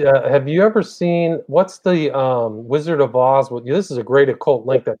want to? Have you ever seen what's the Wizard of Oz? This is a great occult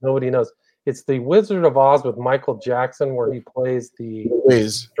link that nobody knows. It's the Wizard of Oz with Michael Jackson, where he plays the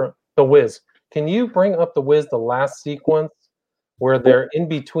Wiz. The Wiz. Can you bring up the Wiz? The last sequence where they're in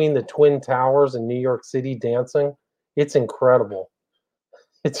between the Twin Towers in New York City dancing. It's incredible.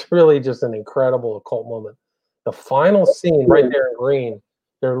 It's really just an incredible occult moment. The final scene right there in green.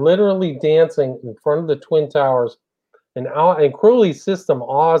 They're literally dancing in front of the Twin Towers. And in Crowley's system,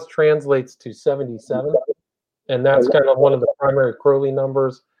 Oz translates to 77, and that's kind of one of the primary Crowley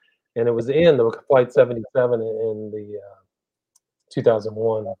numbers. And it was in the Flight 77 in the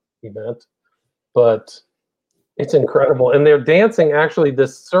 2001 event. But it's incredible. And they're dancing, actually,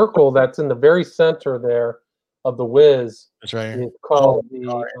 this circle that's in the very center there of the Wiz. That's right. It's called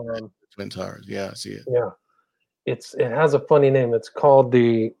the Twin Towers. Yeah, I see it. Yeah. It has a funny name. It's called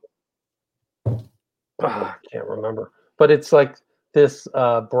the I can't remember. But it's like this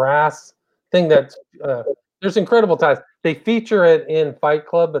brass thing that there's incredible ties. They feature it in Fight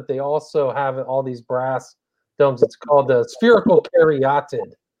Club, but they also have all these brass domes. It's called the spherical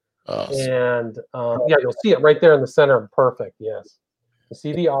caryatid. And you'll see it right there in the center of Perfect. Yes. You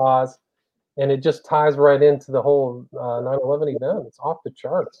see the Oz, and it just ties right into the whole 9/11 event. It's off the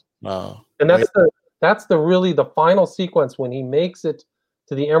charts. Wow. And that's the final sequence when he makes it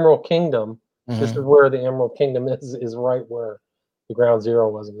to the Emerald Kingdom. This is where the Emerald Kingdom is right where the ground zero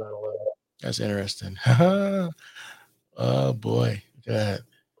was in 9/11. That's interesting. Oh boy. Good.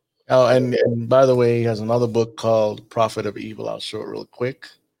 Oh, and by the way, he has another book called Prophet of Evil. I'll show it real quick.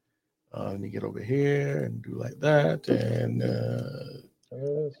 Let me get over here and do like that. And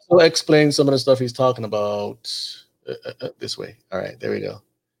we'll explain some of the stuff he's talking about this way. All right, there we go.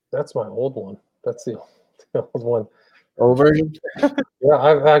 That's my old one. That's the old one. Old version? Yeah,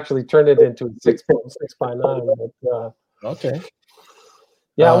 I've actually turned it into a 6.6x9. But, okay.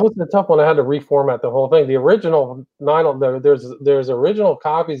 Yeah, it was a tough one. I had to reformat the whole thing. The original there's original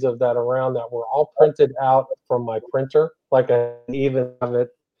copies of that around that were all printed out from my printer. Like I even have it.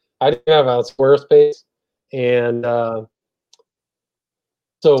 I didn't have a Squarespace, and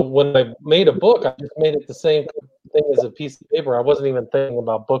so when I made a book, I just made it the same thing as a piece of paper. I wasn't even thinking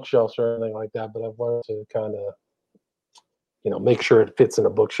about bookshelves or anything like that, but I've learned to kind of, make sure it fits in a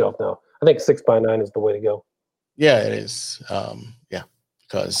bookshelf now. I think 6x9 is the way to go. Yeah, it is. Yeah,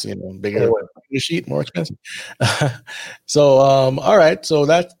 because bigger sheet, more expensive. So, all right. So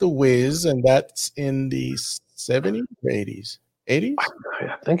that's the Wiz, and that's in the 70s or 80s. 80s?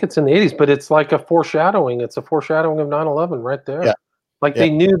 I think it's in the 80s, but it's like a foreshadowing. It's a foreshadowing of 9/11 right there. Yeah. Like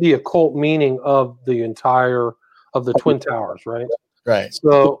they knew the occult meaning of the entire of the Twin Towers, right? Right.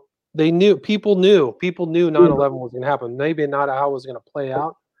 So people knew 9/11 was going to happen. Maybe not how it was going to play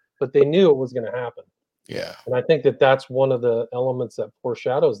out, but they knew it was going to happen. Yeah. And I think that that's one of the elements that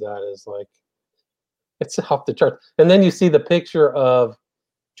foreshadows that is like, it's off the chart. And then you see the picture of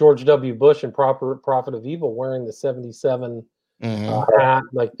George W. Bush and Prophet of Evil wearing the 77 hat,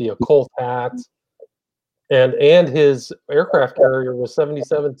 like the occult hat. And his aircraft carrier was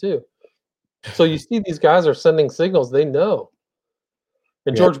 77 too. So you see these guys are sending signals. They know.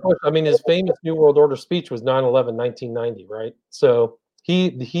 And George Bush, his famous New World Order speech was 9/11, 1990, right? So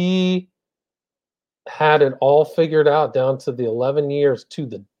he had it all figured out down to the 11 years to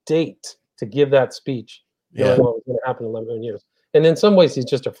the date to give that speech, knowing what was going to happen in 11 years. And in some ways, he's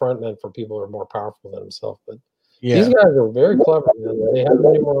just a frontman for people who are more powerful than himself. But Yeah. these guys are very clever, man. They have the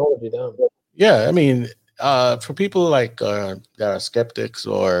numerology down. Yeah, I mean, for people like that are skeptics,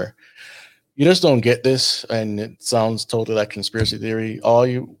 or you just don't get this, and it sounds totally like conspiracy theory. All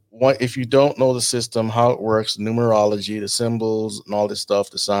you want, if you don't know the system, how it works, numerology, the symbols, and all this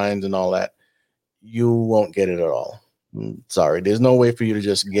stuff, the signs, and all that, you won't get it at all. Sorry, there's no way for you to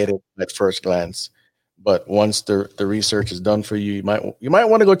just get it at first glance. But once the research is done for you, you might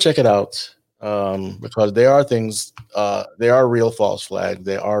want to go check it out, because there are things, there are real false flags,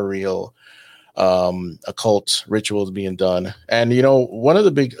 there are real occult rituals being done. And one of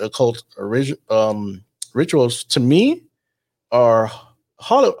the big occult rituals to me are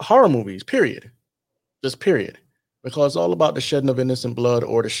horror movies, period. Just period. Because it's all about the shedding of innocent blood,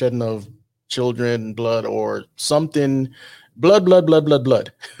 or the shedding of children blood, or something, blood.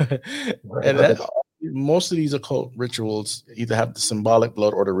 And most of these occult rituals either have the symbolic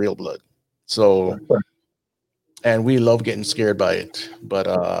blood or the real blood. So and we love getting scared by it, but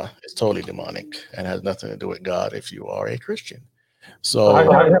it's totally demonic and has nothing to do with God if you are a Christian. So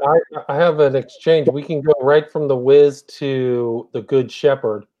I have an exchange. We can go right from the Wiz to the Good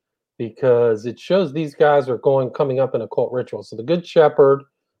Shepherd, because it shows these guys are coming up in occult rituals. So the Good Shepherd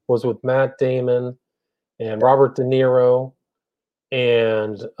was with Matt Damon and Robert De Niro,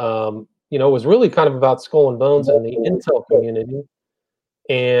 and it was really kind of about Skull and Bones and the intel community,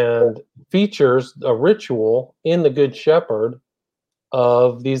 and features a ritual in the Good Shepherd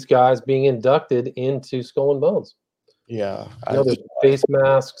of these guys being inducted into Skull and Bones. Yeah, there's face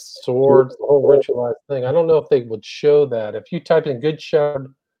masks, swords, the whole ritualized thing. I don't know if they would show that. If you type in Good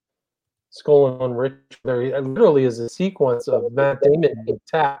Shepherd Skull and Bone ritual, there literally is a sequence of Matt Damon being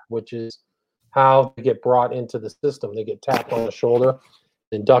tapped, which is how they get brought into the system. They get tapped on the shoulder,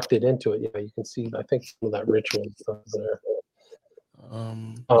 inducted into it. Yeah, you can see, I think, some of that ritual stuff there.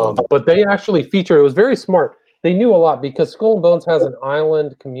 But they actually featured, it was very smart. They knew a lot, because Skull and Bones has an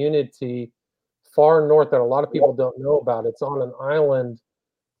island community far north that a lot of people don't know about. It's on an island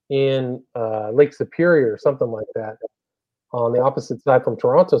in Lake Superior, something like that, on the opposite side from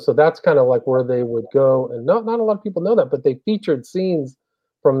Toronto. So that's kind of like where they would go. And not a lot of people know that, but they featured scenes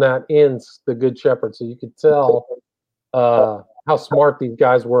from that in The Good Shepherd. So you could tell how smart these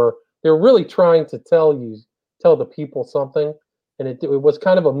guys were. They're really trying to tell the people something. And it was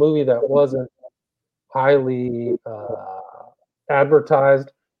kind of a movie that wasn't highly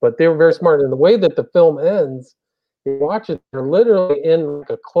advertised, but they were very smart. And the way that the film ends, you watch it, they're literally in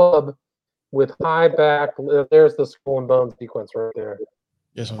like a club with high back. There's the Skull and Bones sequence right there.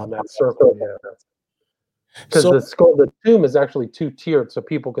 Yes, on that circle. Yeah, because the tomb is actually two-tiered, so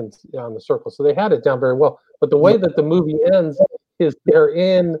people can see on the circle. So they had it down very well. But the way that the movie ends is they're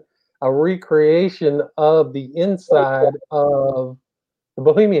in a recreation of the inside of the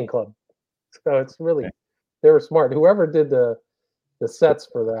Bohemian Club. So it's really, they were smart. Whoever did the sets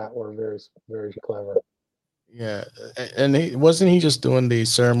for that were very, very clever. Yeah, and wasn't he just doing the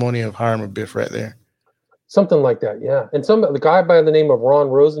ceremony of Hiram Abiff right there? Something like that, yeah. And the guy by the name of Ron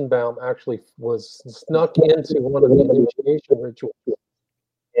Rosenbaum actually was snuck into one of the initiation rituals,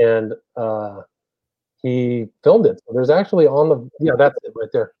 and he filmed it. So there's actually that's it right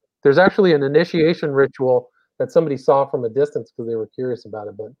there. There's actually an initiation ritual that somebody saw from a distance because they were curious about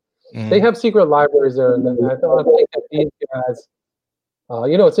it. But they have secret libraries there, and I think that these guys,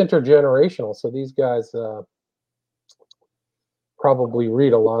 it's intergenerational. So these guys probably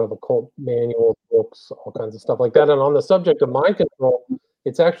read a lot of occult manuals, books, all kinds of stuff like that. And on the subject of mind control,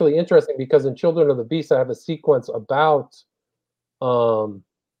 it's actually interesting because in Children of the Beast, I have a sequence about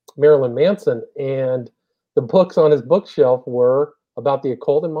Marilyn Manson, and the books on his bookshelf were about the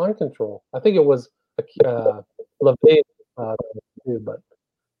occult and mind control. I think it was LaVey, but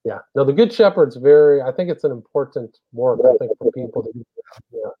yeah. No, The Good Shepherd's I think it's an important work, I think, for people to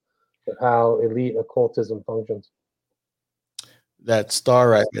how elite occultism functions. That star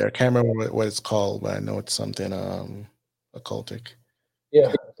right there, I can't remember what it's called, but I know it's something occultic. Yeah,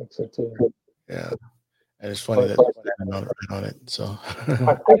 I think so too. Yeah, and it's funny that they're right on it. So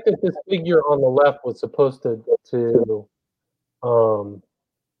I think that this figure on the left was supposed to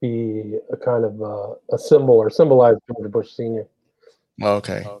be a kind of a symbol or symbolize George Bush Sr.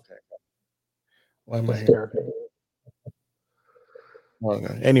 Okay. Why am I here?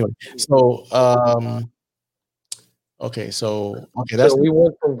 Okay. Anyway, so that's. So we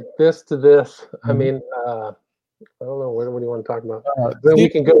went from this to this. I mean, I don't know. What do you want to talk about? Then we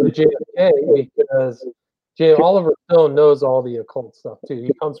can go to JFK because Oliver Stone knows all the occult stuff too.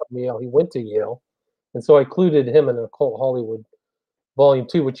 He comes from Yale. He went to Yale, and so I included him in Occult Hollywood Volume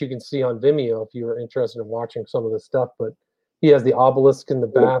 2, which you can see on Vimeo if you are interested in watching some of the stuff. But He has the obelisk in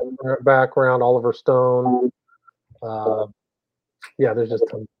the background, Oliver Stone. Yeah, there's just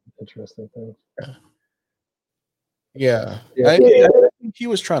tons of interesting things. Yeah. I think he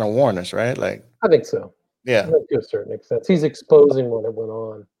was trying to warn us, right? Like, I think so. yeah, To a certain extent, he's exposing what it went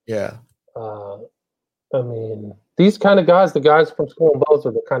on. yeah. I mean, these kind of guys, the guys from Skull and Bones,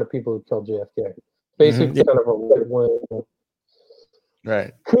 are the kind of people who killed JFK. Basically, kind of a right-wing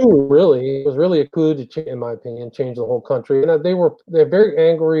right coup. Really, it was really a coup to, in my opinion, change the whole country. And they're very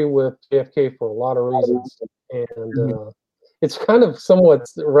angry with JFK for a lot of reasons, and it's kind of somewhat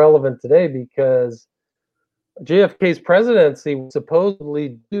relevant today because JFK's presidency was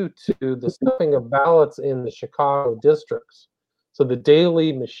supposedly due to the stuffing of ballots in the Chicago districts. So the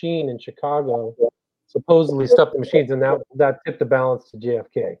Daily Machine in Chicago supposedly stuffed the machines, and that tipped the balance to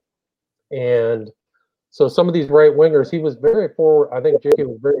JFK. And so some of these right wingers, he was very forward. I think JFK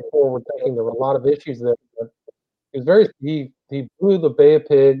was very forward thinking. There were a lot of issues there. He blew the Bay of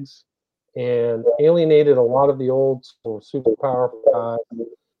Pigs and alienated a lot of the old super powerful guys,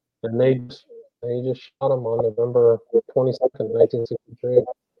 and they just shot him on November 22nd, 1963.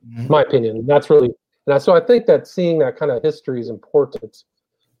 My opinion. That's really, and so I think that seeing that kind of history is important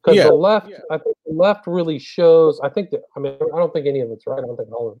because the left, I think the left really shows. I think that, I mean, I don't think any of it's right. I don't think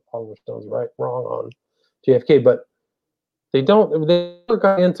Oliver Stone's wrong on JFK, but they never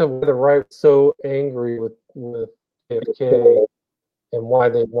got into why the right was so angry with JFK and why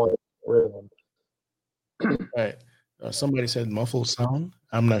they wanted to get rid of him. Right. Somebody said muffled sound.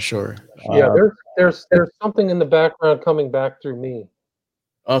 I'm not sure. Yeah, there's something in the background coming back through me.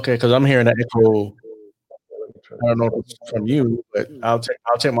 Okay, because I'm hearing an echo. I don't know if it's from you, but I'll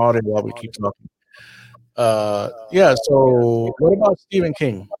take my audio while we keep talking. Yeah. So, what about Stephen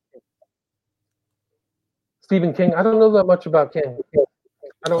King? Stephen King. I don't know that much about King.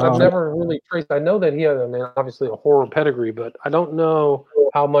 I've never really traced. I know that he had, obviously a horror pedigree, but I don't know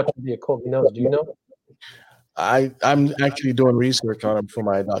how much of the occult he knows. Do you know? I'm actually doing research on him for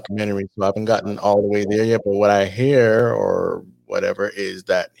my documentary, so I haven't gotten all the way there yet. But what I hear or whatever is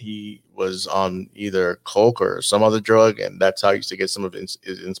that he was on either coke or some other drug, and that's how he used to get some of his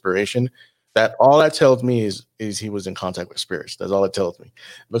inspiration. That all that tells me is he was in contact with spirits. That's all it tells me,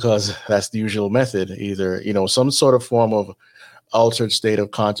 because that's the usual method. Either some sort of form of altered state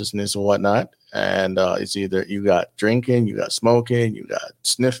of consciousness or whatnot, and it's either you got drinking, you got smoking, you got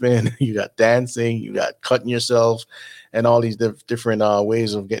sniffing, you got dancing, you got cutting yourself, and all these different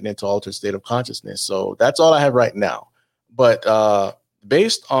ways of getting into altered state of consciousness. So that's all I have right now. But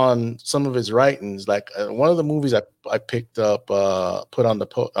based on some of his writings, like one of the movies I picked up, put on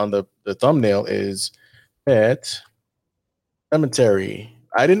the thumbnail is Pet Cemetery.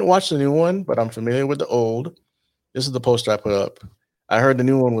 I didn't watch the new one, but I'm familiar with the old. This is the poster I put up. I heard the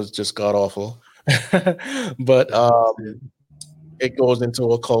new one was just god awful, but it goes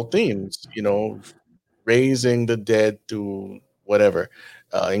into occult themes, raising the dead to whatever,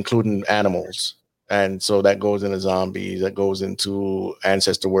 including animals. And so that goes into zombies, that goes into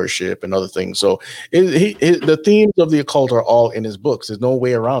ancestor worship and other things. So the themes of the occult are all in his books. There's no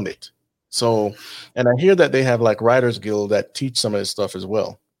way around it. So, and I hear that they have like Writers Guild that teach some of this stuff as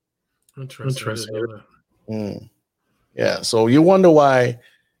well. Interesting. Yeah. So you wonder why,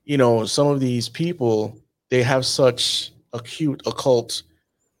 some of these people, they have such acute occult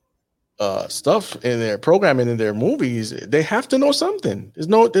stuff in their programming, in their movies. They have to know something. There's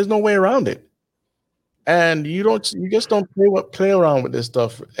no way around it. And you just don't play around with this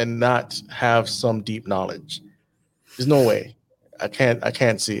stuff and not have some deep knowledge. There's no way. I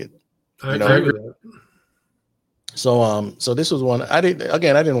can't see it. I agree with that. So this was one I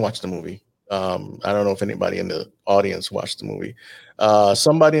didn't watch the movie. I don't know if anybody in the audience watched the movie.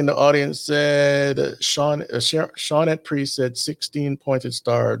 Somebody in the audience said Shawnette Priest said 16 pointed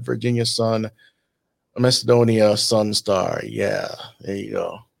star, Virginia Sun, Macedonia Sun Star. Yeah, there you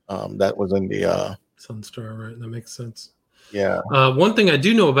go. That was in the Sun Star, right? That makes sense. Yeah. One thing I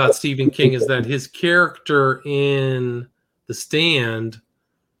do know about Stephen King is that his character in The Stand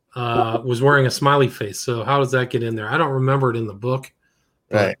was wearing a smiley face. So how does that get in there? I don't remember it in the book.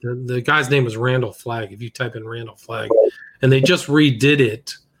 But right. The guy's name was Randall Flagg. If you type in Randall Flagg, and they just redid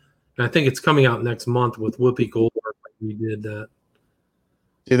it, and I think it's coming out next month with Whoopi Goldberg. We did that.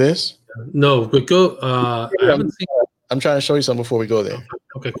 See this? No, but go. I haven't seen. I'm trying to show you something before we go there.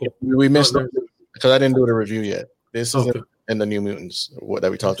 Okay, cool. We missed it because I didn't do the review yet. This is in the New Mutants,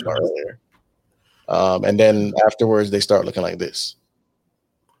 that we talked about earlier. And then afterwards, they start looking like this,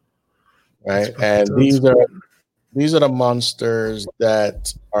 right? And these are the monsters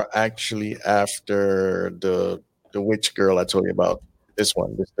that are actually after the witch girl I told you about. This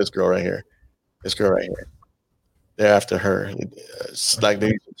one, this girl right here, they're after her. It's like they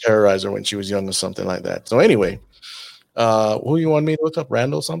used to terrorize her when she was young or something like that. So anyway, who you want me to look up?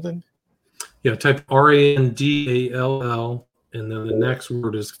 Randall something? Yeah, type RANDALL, and then the next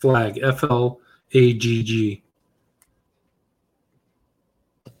word is flag, FLAGG.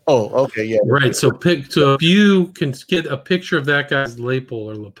 Oh, okay, yeah. Right. So if you can get a picture of that guy's lapel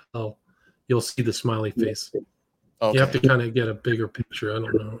or lapel, you'll see the smiley face. Okay. You have to kind of get a bigger picture. I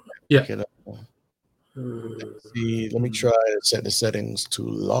don't know. Yeah. See, let me try to set the settings to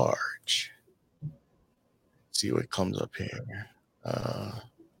large. See what comes up here.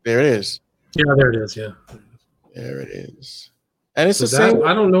 There it is. Yeah, there it is. Yeah. There it is. And it's So the same.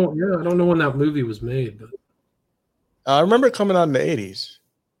 I don't know. Yeah, I don't know when that movie was made, but I remember it coming out in the 80s.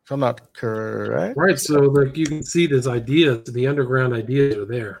 If I'm not correct. right. So like you can see these ideas, the underground ideas are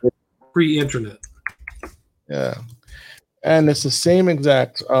there. Pre-internet. Yeah. And it's the same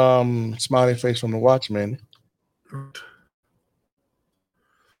exact smiley face from the Watchmen.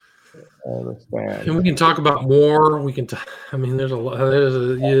 And we can talk about more. We can. I mean, there's a lot.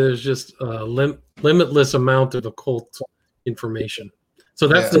 There's just a limitless amount of occult information. So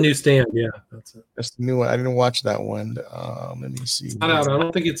that's the new stand. Yeah, that's it. That's the new one. I didn't watch that one. Let me see. It's not out. I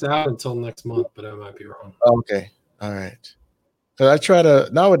don't think it's out until next month, but I might be wrong. Okay. All right.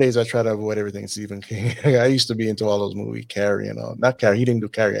 Because nowadays I try to avoid everything Stephen King. I used to be into all those movies, Carrie and all. Not Carrie. He didn't do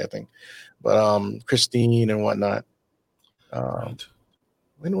Carrie, I think, but Christine and whatnot. Right.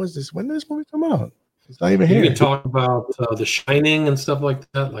 When did this movie come out? It's not even here. You can talk about The Shining and stuff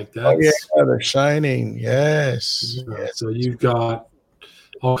like that. Like that. Oh yeah, The Shining. Yes. Yeah. Yes. So you've got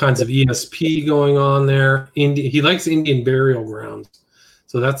all kinds of ESP going on there. He likes Indian burial grounds,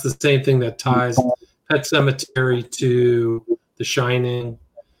 so that's the same thing that ties Pet Cemetery to The Shining.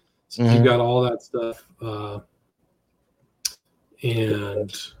 So you've got all that stuff,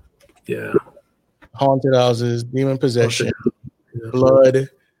 and yeah, haunted houses, demon possession, blood,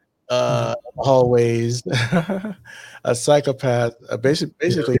 hallways, a psychopath. Basically,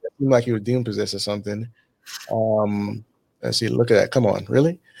 it seemed like he was demon possessed or something. Let's see. Look at that. Come on,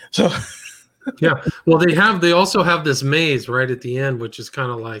 really? So, yeah. Well, they also have this maze right at the end, which is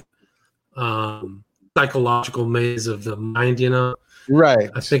kind of like psychological maze of the mind. You know, right?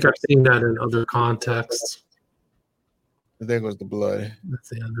 I think I've seen that in other contexts. There goes the blood.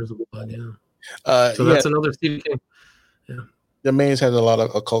 That's there's the blood. Yeah. So that's another Stephen King. Yeah. The maze has a lot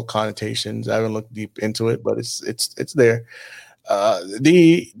of occult connotations. I haven't looked deep into it, but it's there.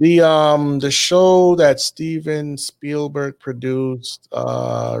 The show that Steven Spielberg produced.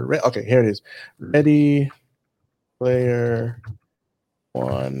 Okay, here it is. Ready Player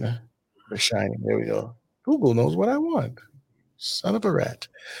One, The Shining. There we go. Google knows what I want. Son of a rat.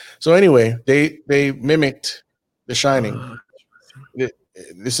 So anyway, they mimicked The Shining.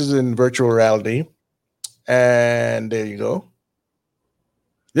 This is in virtual reality, and there you go.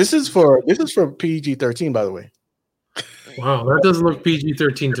 This is for PG-13, by the way. Wow, that doesn't look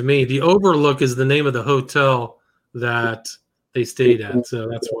PG-13 to me. The Overlook is the name of the hotel that they stayed at, so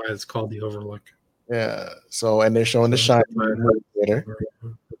that's why it's called the Overlook. Yeah. So, and they're showing The Shining later,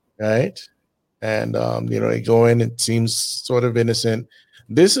 right? And they go in. It seems sort of innocent.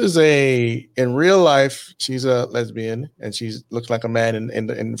 This is in real life, she's a lesbian, and she looks like a man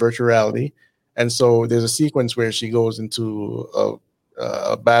in virtual reality. And so there's a sequence where she goes into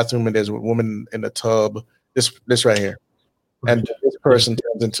a bathroom, and there's a woman in a tub. This right here. And this person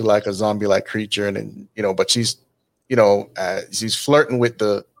turns into like a zombie-like creature, and then but she's she's flirting with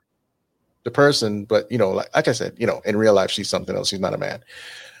the person, but like I said, in real life she's something else. She's not a man.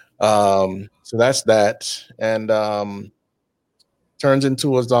 So that's that, and turns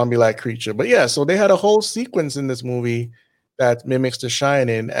into a zombie-like creature. But yeah, so they had a whole sequence in this movie that mimics The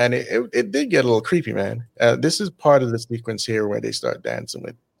Shining, and it did get a little creepy, man. This is part of the sequence here where they start dancing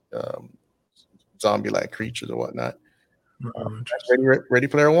with zombie-like creatures or whatnot. Ready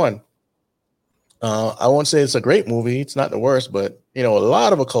Player One. I won't say it's a great movie. It's not the worst, but a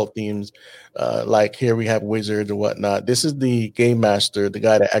lot of occult themes. Like here we have wizards or whatnot. This is the game master, the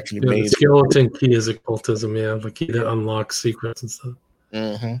guy that actually made the skeleton key is occultism. Yeah, the key that unlocks secrets and stuff.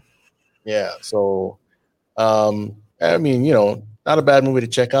 Mm-hmm. Yeah. So, I mean, not a bad movie to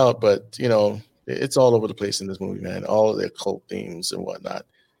check out, but it's all over the place in this movie, man. All of the occult themes and whatnot.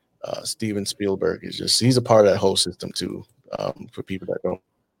 Steven Spielberg he's a part of that whole system too. For people that don't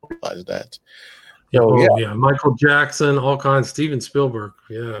realize that. Yeah, Michael Jackson, all kinds. Steven Spielberg,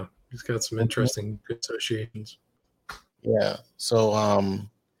 yeah, he's got some interesting associations. Yeah. So,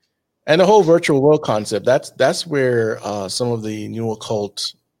 and the whole virtual world concept. That's where some of the new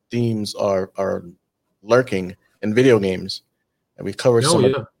occult themes are lurking in video games, and we covered some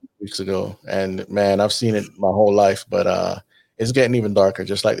of weeks ago, and man, I've seen it my whole life, but it's getting even darker,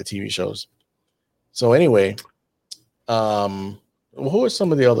 just like the TV shows. So anyway, who are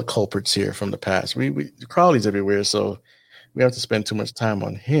some of the other culprits here from the past? Crowley's everywhere, so we have to spend too much time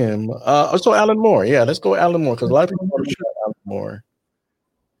on him. So Alan Moore, yeah, let's go Alan Moore, because a lot of people don't know Alan Moore.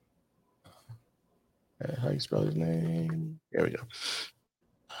 How do you spell his name? There we go.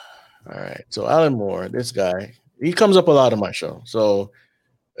 All right, so Alan Moore, this guy, he comes up a lot on my show, so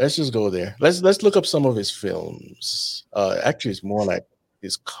let's just go there. Let's look up some of his films. Actually, it's more like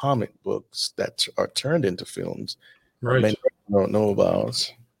his comic books that are turned into films. Right. Many people don't know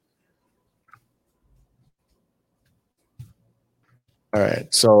about. All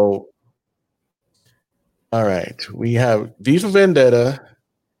right, so we have V for Vendetta.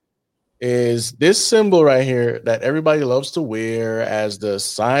 Is this symbol right here that everybody loves to wear as the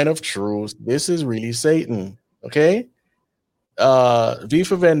sign of truth? This is really Satan. Okay. V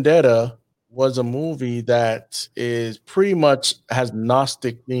for Vendetta was a movie that is pretty much has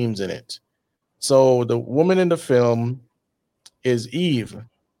Gnostic themes in it. So the woman in the film is Eve,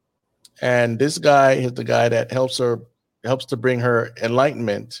 and this guy is the guy that helps to bring her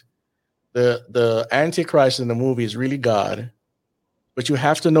enlightenment. The Antichrist in the movie is really God, but you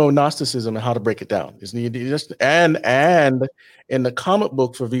have to know Gnosticism and how to break it down. And in the comic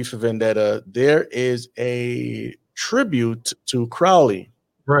book for V for Vendetta, there is a tribute to Crowley.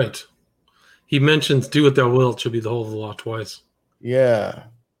 Right. He mentions "Do what thou wilt" should be the whole of the law twice. Yeah.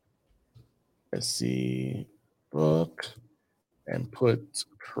 Let's see. Book and put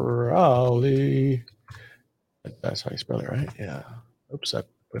Crowley. That's how you spell it, right? Yeah. Oops, I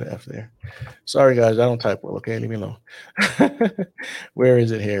put an F there. Sorry, guys. I don't type well. Okay, leave me alone. Where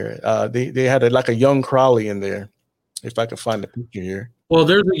is it here? They had like a young Crowley in there. If I could find the picture here. Well,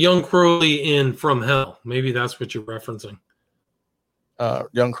 there's a young Crowley in From Hell. Maybe that's what you're referencing.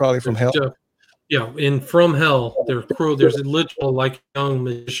 Young Crowley from Hell. Yeah, in From Hell, there's a literal like young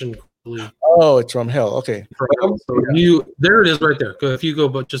magician Crowley. Oh, it's From Hell. Okay. So there it is right there. If you go,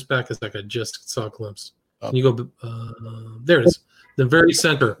 but just back a second, just saw a glimpse. You go, there it is, the very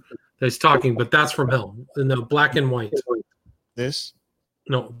center that he's talking, but that's From Hell in the black and white. This?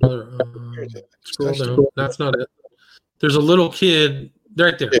 No, scroll down. That's not it. There's a little kid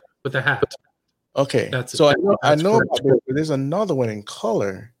right there with a hat. Okay, that's so I know about this, but there's another one in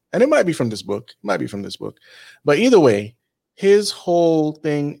color, and it might be from this book. But either way, his whole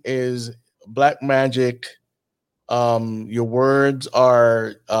thing is black magic. Your words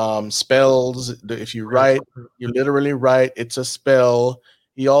are spells. If you write, you literally write. It's a spell.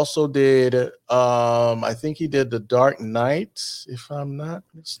 He also did, I think he did the Dark Knight, if I'm not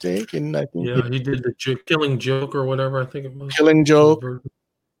mistaken. I think he did the Killing Joke or whatever. I think it was Killing Joke.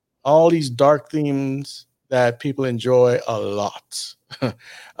 All these dark themes that people enjoy a lot.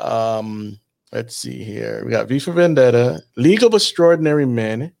 Let's see here. We got V for Vendetta, League of Extraordinary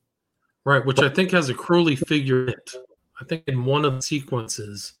Men. Right, which I think has a Crowley figure in it. I think in one of the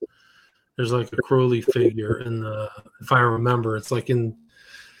sequences, there's like a Crowley figure in the. If I remember, it's like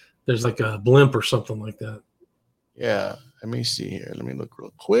there's like a blimp or something like that. Yeah, let me see here. Let me look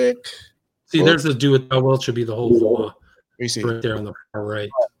real quick. See, there's the "Do It Thou Wilt" should be the whole law. Let me see. Right there on the far right.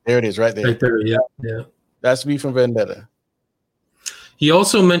 There it is, right there. Right there, yeah. That's V for Vendetta. He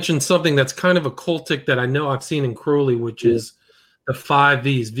also mentioned something that's kind of occultic that I know I've seen in Crowley, which is the 5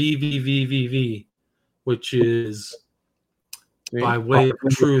 V's, V, which is by way of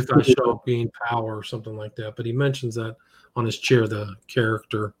truth I shall gain power or something like that. But he mentions that on his chair, the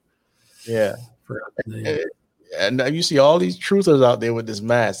character. Yeah. And you see all these truthers out there with this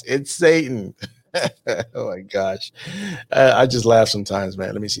mask. It's Satan. Oh my gosh. I just laugh sometimes,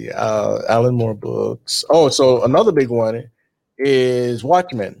 man. Let me see. Alan Moore books. Oh, so another big one is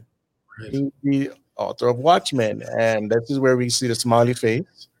Watchmen. Right. He's the author of Watchmen, and this is where we see the smiley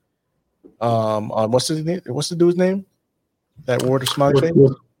face. On what's his name? What's the dude's name? That wore the smiley face?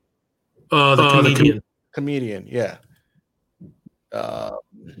 The comedian. Comedian, yeah.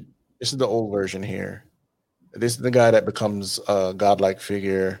 This is the old version here. This is the guy that becomes a godlike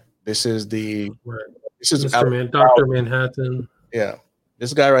figure. This is Dr. Manhattan. Yeah.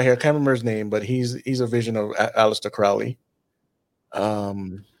 This guy right here, I can't remember his name, but he's a vision of Aleister Crowley.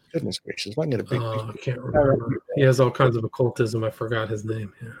 Goodness gracious, I can get a big I can't remember. He has all kinds of occultism. I forgot his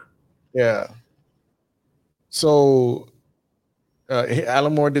name. Yeah. So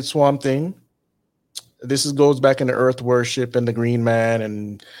Alan Moore did Swamp Thing. This goes back into Earth worship and the Green Man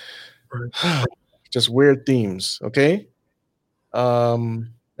and just weird themes. Okay.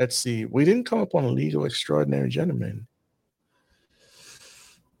 Let's see. We didn't come up on a League of Extraordinary Gentlemen.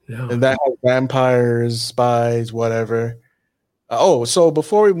 Yeah. And that has vampires, spies, whatever. So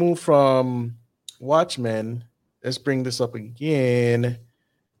before we move from Watchmen, let's bring this up again.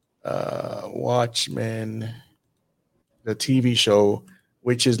 Watchmen, the TV show,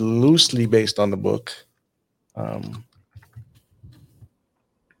 which is loosely based on the book.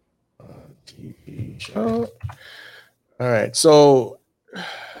 TV show. All right, so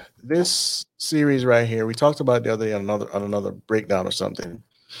this series right here, we talked about the other day on another breakdown or something.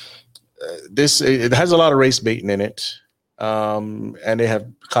 It has a lot of race baiting in it. And they have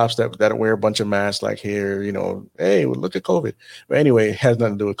cops that wear a bunch of masks, like here, hey, well, look at COVID. But anyway, it has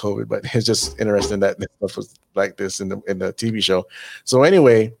nothing to do with COVID, but it's just interesting that this stuff was like this in the TV show. So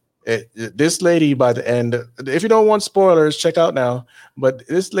anyway, this lady by the end, if you don't want spoilers, check out now. But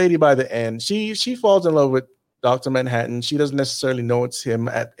this lady by the end, she falls in love with Dr. Manhattan. She doesn't necessarily know it's him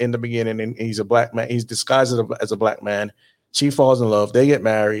in the beginning, and he's a black man. He's disguised as a black man. She falls in love. They get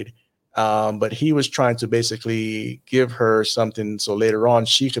married. But he was trying to basically give her something so later on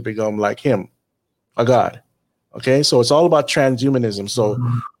she could become like him, a god. Okay, so it's all about transhumanism. So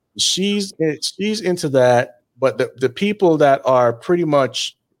she's into that, but the people that are pretty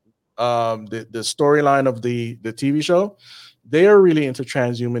much the storyline of the TV show, they are really into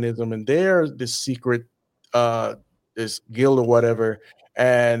transhumanism, and they're this secret this guild or whatever,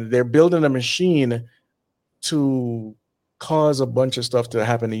 and they're building a machine to cause a bunch of stuff to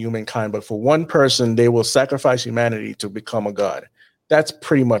happen to humankind, but for one person, they will sacrifice humanity to become a god. That's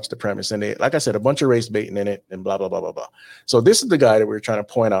pretty much the premise. And they, like I said, a bunch of race baiting in it and blah, blah, blah, blah, blah. So this is the guy that we were trying to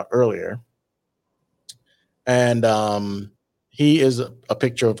point out earlier. And he is a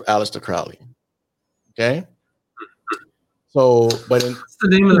picture of Aleister Crowley. Okay. So, but what's the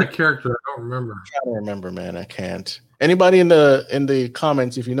name of that character? I don't remember. I'm trying to remember, man. I can't. Anybody in the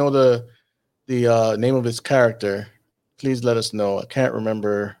comments, if you know the name of his character, please let us know. I can't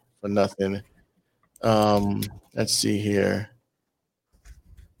remember for nothing. Let's see here.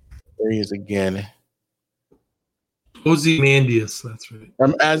 There he is again. Ozymandias, that's right.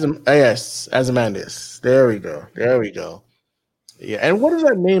 Yes, Ozymandias. There we go. Yeah, and what does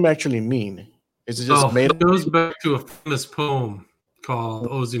that name actually mean? Is it just made? It goes back to a famous poem called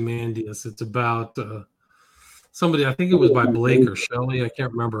Ozymandias. It's about somebody, I think it was by Blake or Shelley, I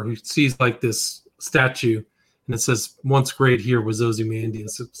can't remember, who sees like this statue. And it says, "Once great here was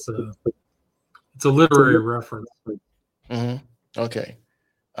Ozymandias." It's a literary reference. Mm-hmm. Okay,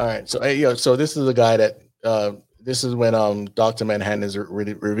 all right. So, so this is the guy that this is when Dr. Manhattan is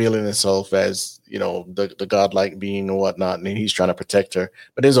revealing himself as the godlike being and whatnot, and he's trying to protect her.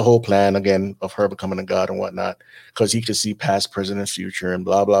 But there's a whole plan again of her becoming a god and whatnot, because he could see past, present, and future, and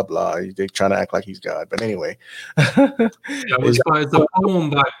blah blah blah. They're trying to act like he's God. But anyway, it's a poem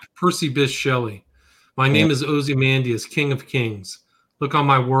by Percy Bysshe Shelley. My name is Ozymandias, King of Kings. Look on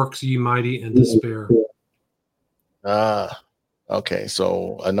my works, ye mighty, and despair. Okay.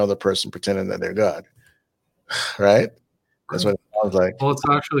 So another person pretending that they're God, right? That's what it sounds like. Well, it's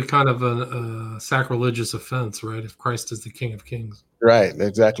actually kind of a sacrilegious offense, right? If Christ is the King of Kings. Right.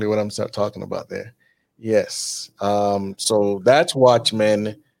 Exactly what I'm talking about there. Yes. So that's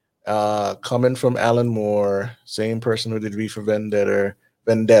Watchmen, coming from Alan Moore, same person who did V for Vendetta.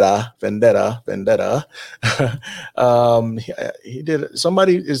 He did.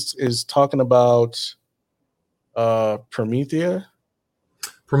 Somebody is talking about Promethea.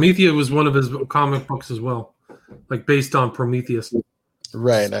 Promethea was one of his comic books as well, like based on Prometheus.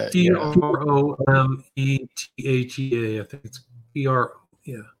 Right. Promethea. I think it's PR.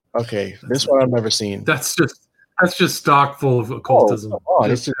 Yeah. Okay. This one I've never seen. That's just stock full of occultism.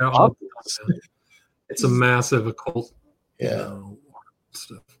 It's a massive occult. Yeah.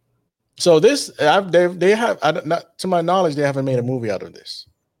 Stuff. So this, they have, not to my knowledge, they haven't made a movie out of this.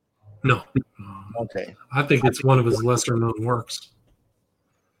 No. Okay. I think it's one of his lesser known works.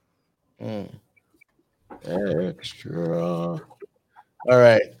 Extra. All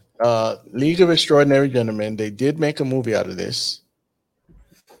right. League of Extraordinary Gentlemen. They did make a movie out of this.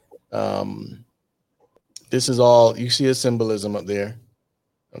 This is all, you see a symbolism up there.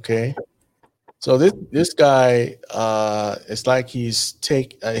 Okay. So this guy, it's like he's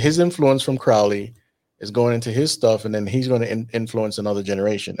his influence from Crowley is going into his stuff, and then he's going to influence another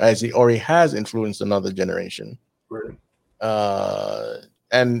generation, as he already has influenced another generation. Right.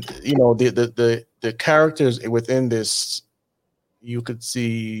 And the characters within this, you could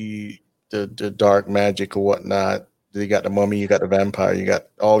see the dark magic or whatnot. You got the mummy, you got the vampire, you got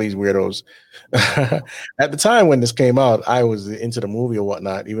all these weirdos. At the time when this came out, I was into the movie or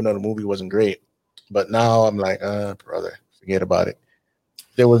whatnot, even though the movie wasn't great. But now I'm like, brother, forget about it.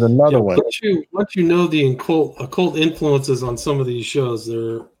 There was another one. Once you know the occult influences on some of these shows,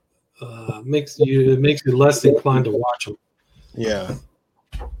 it makes you less inclined to watch them. Yeah.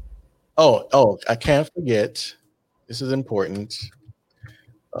 Oh, I can't forget. This is important.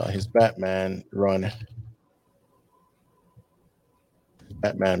 His Batman run,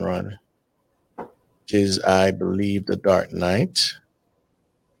 which is, I believe, The Dark Knight.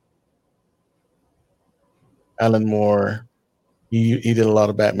 Alan Moore, he did a lot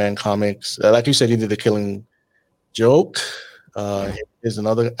of Batman comics. Like you said, he did The Killing Joke. There's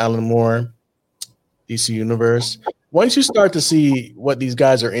another Alan Moore, DC Universe. Once you start to see what these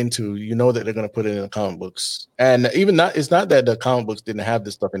guys are into, you know that they're going to put it in the comic books. And even not, it's not that the comic books didn't have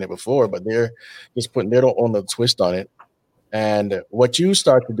this stuff in it before, but they're just putting their own little twist on it. And what you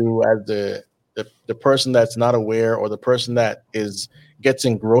start to do as the person that's not aware, or the person that gets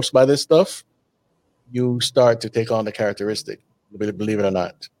engrossed by this stuff, you start to take on the characteristic, believe it or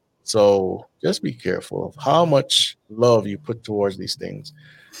not. So just be careful of how much love you put towards these things.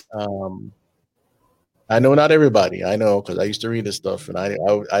 I know not everybody. I know, because I used to read this stuff, and I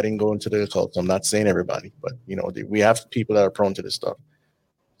didn't go into the occult. So I'm not saying everybody, but we have people that are prone to this stuff.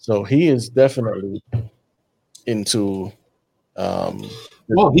 So he is definitely into.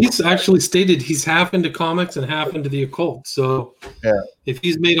 Well, he's actually stated he's half into comics and half into the occult. So yeah, if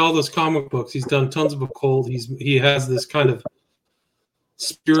he's made all those comic books, he's done tons of occult. He has this kind of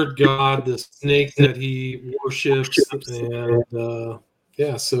spirit god, the snake that he worships, and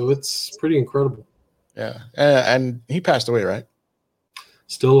yeah, so it's pretty incredible. Yeah, and he passed away, right?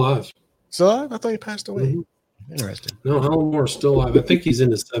 Still alive. So I thought he passed away. Mm-hmm. Interesting. No, Alan Moore's still alive. I think he's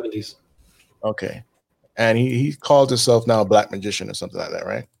in his 70s. Okay. And he called himself now a black magician or something like that,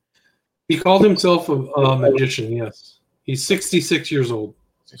 right? He called himself a magician, yes. He's 66 years old.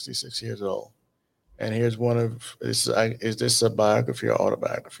 66 years old. And here's one of this. Is this a biography or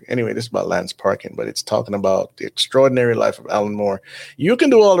autobiography? Anyway, this is about Lance Parkin, but it's talking about the extraordinary life of Alan Moore. You can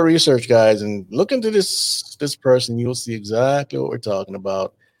do all the research, guys, and look into this person. You'll see exactly what we're talking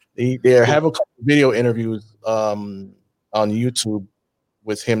about. They have a couple video interviews on YouTube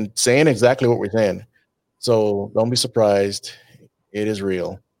with him saying exactly what we're saying. So don't be surprised. It is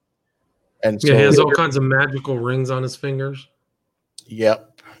real. And so, he has all kinds of magical rings on his fingers. Yep.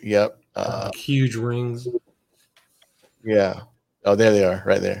 Huge rings. Yeah. Oh, there they are,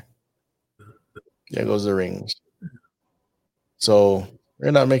 right there. There goes the rings. So we're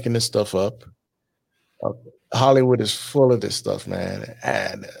not making this stuff up. Hollywood is full of this stuff, man.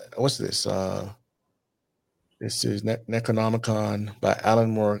 And what's this? This is Necronomicon by Alan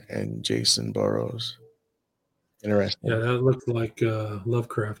Moore and Jason Burrows. Interesting. Yeah, that looked like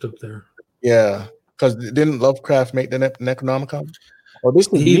Lovecraft up there. Yeah, because didn't Lovecraft make the Necronomicon? Oh, this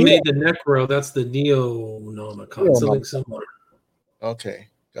is he made the Necro. That's the Neonomicon. Something similar. Okay,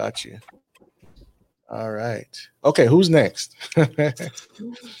 got you. All right. Okay, who's next?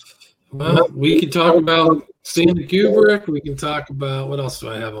 Well, we can talk about Stanley Kubrick. We can talk about, what else do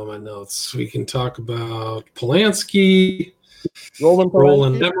I have on my notes? We can talk about Polanski,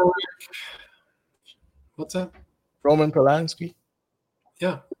 Roland Emmerich. What's that? Roman Polanski.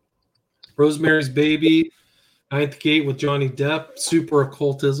 Yeah. Rosemary's Baby, Ninth Gate with Johnny Depp, Super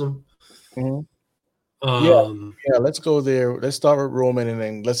Occultism. Mm-hmm. Yeah, let's go there. Let's start with Roman and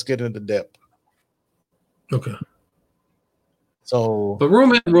then let's get into Depp. Okay. So, but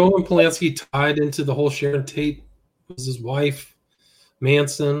Roman Polanski tied into the whole Sharon Tate was his wife,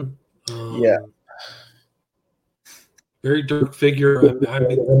 Manson. Yeah. Very dark figure. I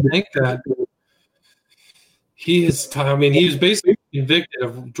think that he is. I mean, he was basically convicted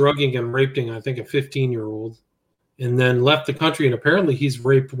of drugging and raping, I think, a 15-year-old, and then left the country. And apparently, he's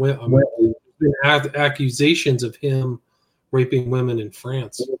raped women. Been accusations of him raping women in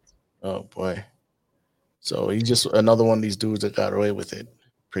France. Oh boy! So he's just another one of these dudes that got away with it,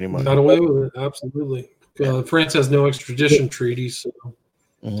 pretty much. Got away with it, absolutely. France has no extradition treaty, so.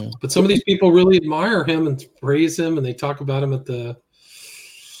 Mm-hmm. But some of these people really admire him and praise him, and they talk about him at the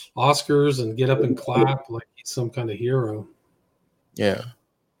Oscars and get up and clap like he's some kind of hero. Yeah,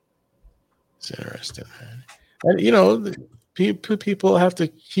 it's interesting, man. And you know, people have to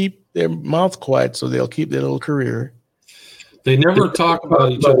keep their mouth quiet so they'll keep their little career. They never talk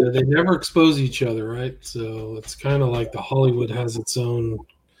about each other. They never expose each other, right? So it's kind of like the Hollywood has its own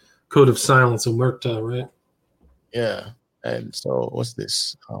code of silence, omerta, right? Yeah. And so what's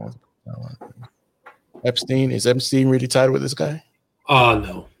this? Epstein? Is Epstein really tied with this guy?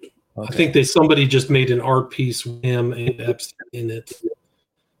 No. Okay. I think somebody just made an art piece with him and Epstein in it.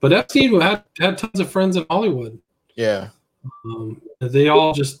 But Epstein had tons of friends in Hollywood. Yeah. They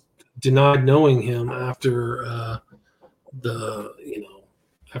all just denied knowing him after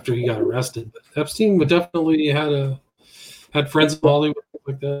after he got arrested. But Epstein would definitely had friends in Hollywood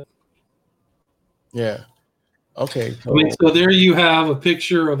like that. Yeah. Okay. I mean, so there you have a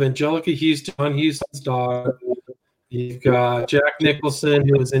picture of Angelica Houston, John Huston's daughter. You've got Jack Nicholson,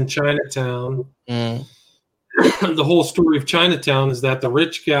 who was in Chinatown. Mm. The whole story of Chinatown is that the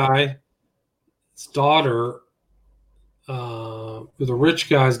rich guy's daughter, the rich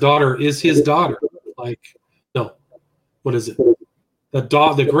guy's daughter is his daughter. Like, no, what is it?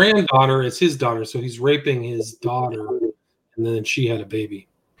 The granddaughter is his daughter, so he's raping his daughter, and then she had a baby.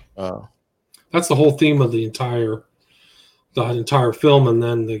 Oh. That's the whole theme of the entire film. And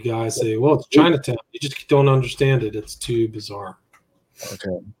then the guys say, "Well, it's Chinatown. You just don't understand it. It's too bizarre."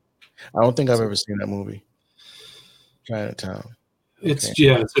 Okay. I don't think I've ever seen that movie. Chinatown. Okay.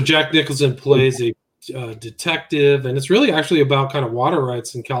 So Jack Nicholson plays a detective, and it's really actually about kind of water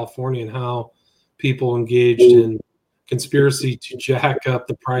rights in California and how people engaged in conspiracy to jack up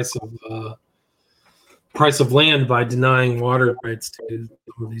the price of land by denying water rights to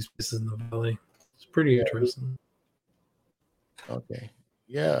some of these places in the valley. It's pretty interesting. Okay.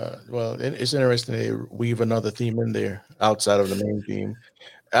 Yeah. Well, it's interesting they weave another theme in there outside of the main theme.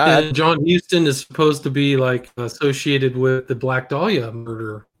 And John Huston is supposed to be like associated with the Black Dahlia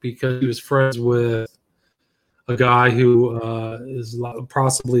murder because he was friends with a guy who is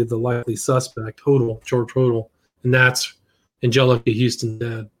possibly the likely suspect, George Hodel, and that's Angelica Houston's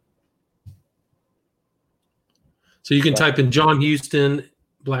dad. So you can type in John Huston,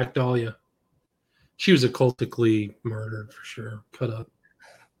 Black Dahlia. She was occultically murdered for sure, cut up.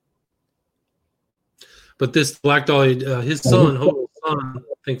 But this Black Dahlia, his son, Hodel's son,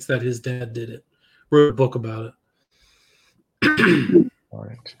 thinks that his dad did it. Wrote a book about it. All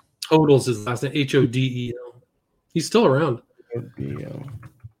right. Hodel's his last name, Hodel. He's still around.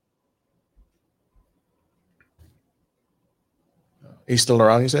 He's still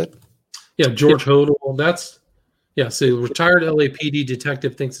around, you said? Yeah, George Hodel. So retired LAPD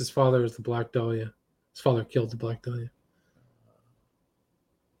detective thinks his father is the Black Dahlia. His father killed the Black Dahlia.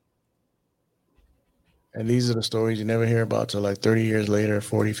 And these are the stories you never hear about till like 30 years later,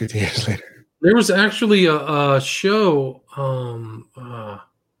 40, 50 years later. There was actually a show,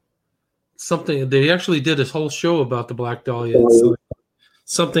 something, they actually did a whole show about the Black Dahlia. It's like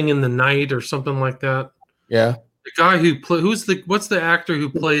something in the night or something like that. Yeah. The guy what's the actor who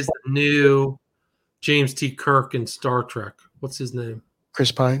plays the new James T. Kirk in Star Trek? What's his name?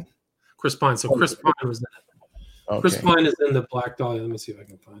 Chris Pine. Chris Pine. So Chris Pine was in it. Okay. Chris Pine is in the Black Dahlia. Let me see if I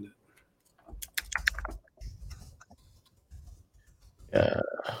can find it.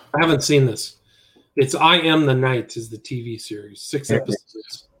 I haven't seen this. It's I Am the Night is the TV series. 6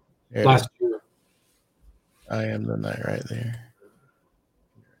 episodes last year. I Am the Night right there.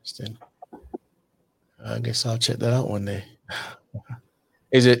 Interesting. I guess I'll check that out one day.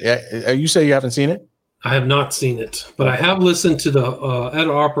 Is it? You say you haven't seen it? I have not seen it, but I have listened to the Ed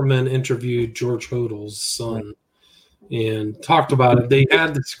Opperman interviewed George Hodel's son and talked about it. They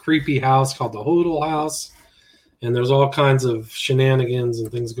had this creepy house called the Hodel House, and there's all kinds of shenanigans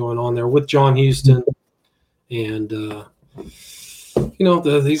and things going on there with John Huston. And, these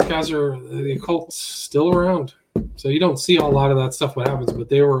guys are, the occult's still around. So you don't see a lot of that stuff, what happens, but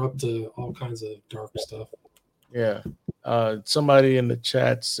they were up to all kinds of dark stuff. Yeah. Somebody in the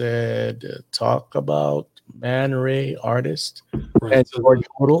chat said, talk about Man Ray artist. Right. And George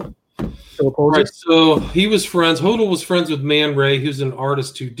Hodel. Right. So he was Hodel was friends with Man Ray, who's an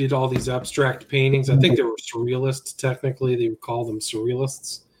artist who did all these abstract paintings. I think they were surrealists, technically. They would call them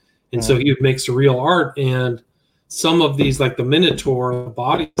surrealists. And so he would make surreal art. And some of these, like the Minotaur, the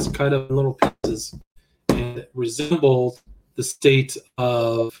body is cut up in little pieces. And it resembled the state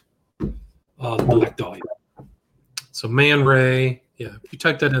of the Black Dahlia. So Man Ray, if you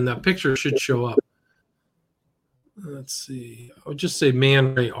type that in, that picture should show up. Let's see. I would just say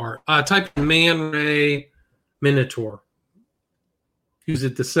Man Ray art. Type in Man Ray Minotaur. Who's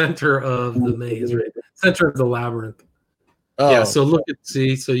at the center of the maze, right? Center of the labyrinth. Oh. Yeah. So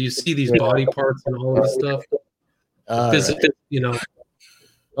so you see these body parts and all of this stuff. Right.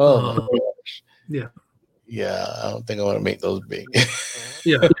 Oh. Yeah. Yeah, I don't think I want to make those big.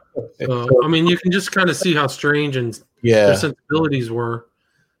 Yeah. I mean, you can just kind of see how strange and their sensibilities were.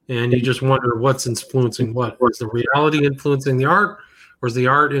 And you just wonder what's influencing what. Is the reality influencing the art? Or is the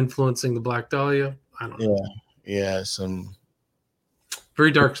art influencing the Black Dahlia? I don't know. Yeah, some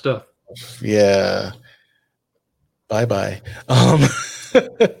very dark stuff. Yeah. Bye-bye.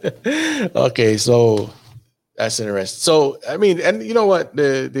 Okay, so that's interesting. So, I mean, and you know what?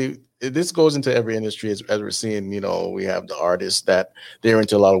 This goes into every industry as we're seeing, we have the artists that they're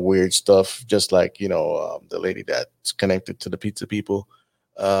into a lot of weird stuff, just like, the lady that's connected to the pizza people.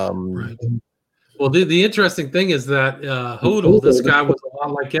 Right. Well, the interesting thing is that Hodel, this guy was a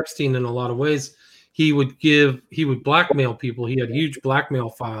lot like Epstein in a lot of ways. he would blackmail people. He had huge blackmail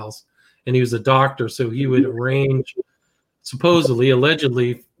files, and he was a doctor, so he would arrange, supposedly,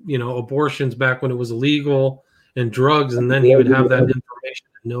 allegedly, abortions back when it was illegal, and drugs, and then he would have that information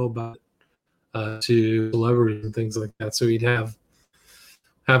and know about it to celebrities and things like that. So he'd have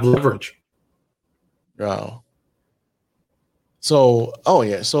leverage. Wow. So,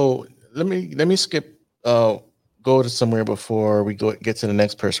 So let me skip. Go to somewhere before we get to the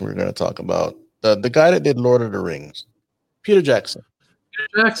next person we're going to talk about. The guy that did Lord of the Rings, Peter Jackson. Peter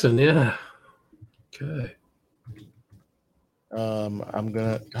Jackson, yeah. Okay. I'm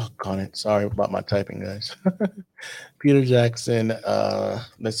gonna. Oh, got it. Sorry about my typing, guys. Peter Jackson.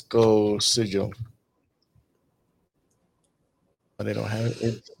 Let's go sigil. Oh, they don't have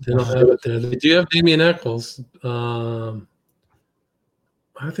it. They don't have it there. They do have Damien Eccles. I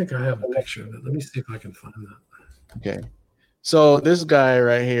think I have a picture of it. Let me see if I can find that. Okay. So this guy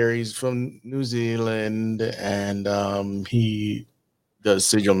right here, he's from New Zealand, and he does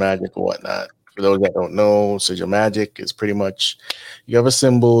sigil magic or whatnot. For those that don't know, sigil magic is pretty much you have a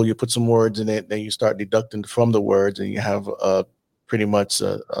symbol, you put some words in it, then you start deducting from the words, and you have pretty much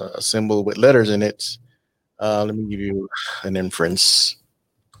a symbol with letters in it. Let me give you an inference.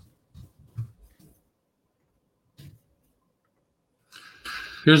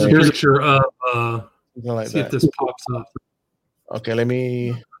 Here's a picture of. Like see that. if this pops up. Okay, let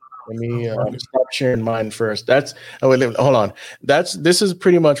me stop sharing mine first. Hold on. This is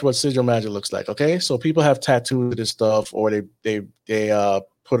pretty much what sigil magic looks like. Okay, so people have tattooed this stuff, or they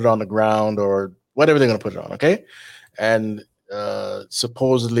put it on the ground or whatever they're gonna put it on. Okay, and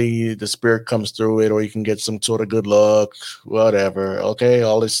supposedly the spirit comes through it, or you can get some sort of good luck, whatever. Okay,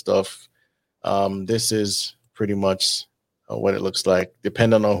 all this stuff. This is pretty much what it looks like,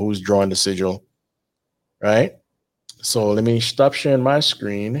 depending on who's drawing the sigil, right? So let me stop sharing my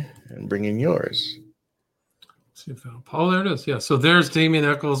screen and bring in yours. Let's see if there it is. Yeah. So there's Damien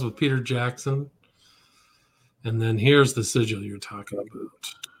Eccles with Peter Jackson, and then here's the sigil you're talking about.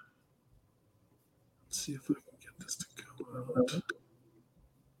 Let's see if I can get this to go out.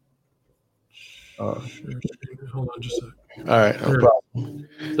 Sure. Hold on just a second. All right. No problem.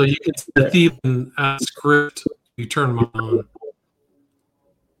 So you can see the Theban script. You turn mine on.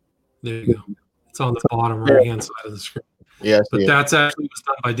 There you go. It's on the bottom right hand side of the screen. Yes, but that's actually was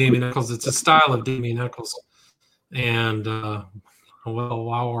done by Damien Eccles. It's a style of Damien Eccles. And well,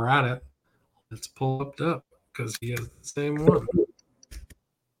 while we're at it, let's pull it up because he has the same one.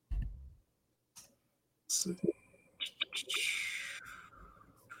 Let's see.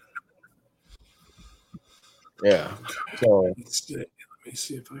 Yeah. So let me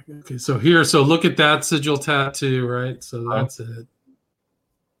see if I can. Okay, so here, so look at that sigil tattoo, right? So that's it.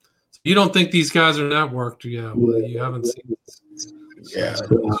 So you don't think these guys are networked? Yeah, well, you haven't seen this. Yeah,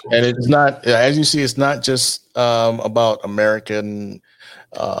 and it's not, as you see, it's not just about American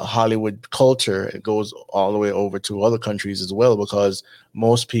Hollywood culture. It goes all the way over to other countries as well, because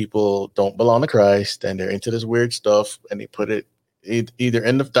most people don't belong to Christ and they're into this weird stuff, and they put it either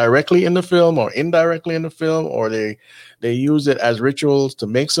directly in the film or indirectly in the film, or they use it as rituals to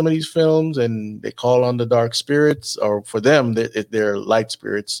make some of these films, and they call on the dark spirits, or for them they're light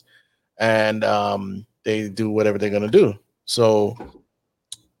spirits, and they do whatever they're going to do. So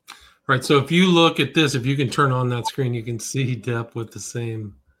right, so if you look at this, if you can turn on that screen, you can see Depp with the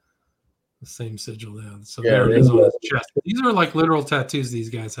same sigil there. So there it is on his chest. These are like literal tattoos these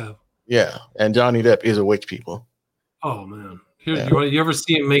guys have. Yeah, and Johnny Depp is a witch, people. Oh man, you ever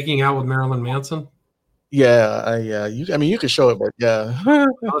see him making out with Marilyn Manson? Yeah, you could show it, but yeah. I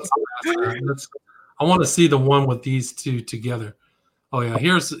want to see the one with these two together. Oh yeah,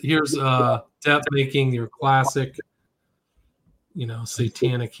 here's Depp making your classic,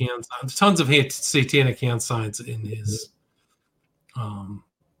 satanic hand signs. Tons of satanic hand signs in his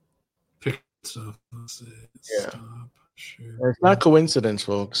picture stuff. Yeah, it's not coincidence,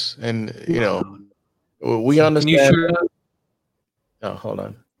 folks, and we understand. Can you share that? Oh, hold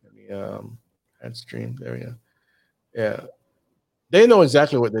on. Let me add stream. There we go. Yeah, they know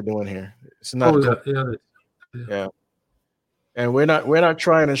exactly what they're doing here. It's not. Yeah. And we're not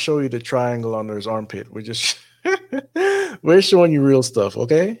trying to show you the triangle under his armpit. We're just we're showing you real stuff,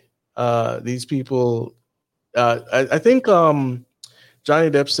 okay? These people, I think Johnny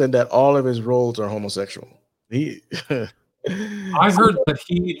Depp said that all of his roles are homosexual. I heard that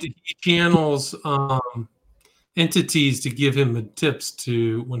he channels entities to give him tips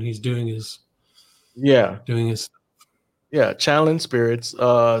to when he's doing his channeling spirits.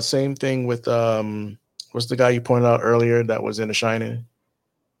 Same thing with what's the guy you pointed out earlier that was in The Shining?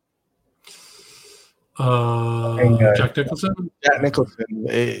 Jack Nicholson. Jack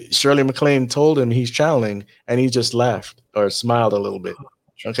Nicholson. Shirley MacLaine told him he's channeling, and he just laughed or smiled a little bit.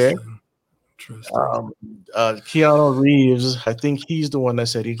 Okay. Interesting. Keanu Reeves, I think he's the one that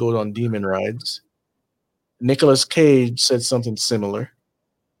said he goes on demon rides. Nicolas Cage said something similar.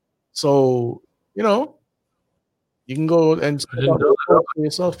 So, you know, you can go and check out the report for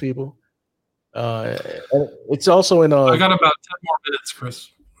yourself, people. It's also in I got about 10 more minutes, Chris.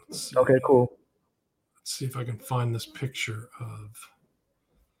 Okay, cool. Let's see if I can find this picture of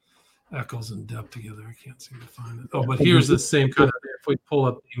Eccles and Depp together. I can't seem to find it. Oh, but here's the same kind of. If we pull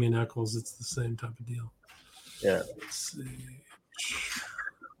up Damien Eccles, it's the same type of deal. Yeah. Let's see.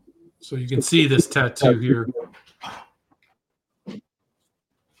 So you can see this tattoo here.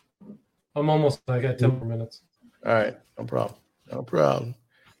 I'm almost. I got 10 more minutes. All right, no problem. No problem.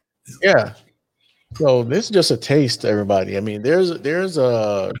 Yeah. So this is just a taste, everybody. I mean, there's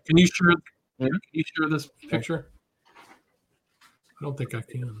a. Can you share? Can you share this picture? I don't think I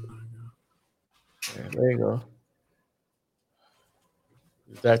can. Yeah, there you go.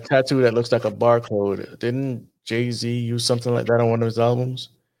 That tattoo that looks like a barcode. Didn't Jay-Z use something like that on one of his albums?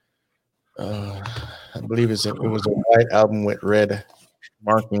 I believe it was a white album with red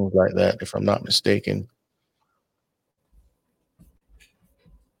markings like that, if I'm not mistaken.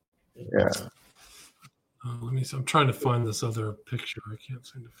 Yeah. Let me see. I'm trying to find this other picture. I can't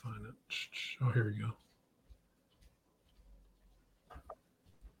seem to find it. Oh, here we go.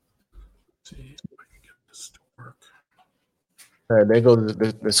 Let's see if I can get this to work. All right, there goes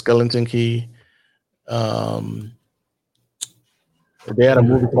the skeleton key. They had a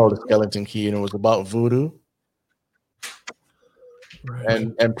movie called The Skeleton Key, and it was about voodoo.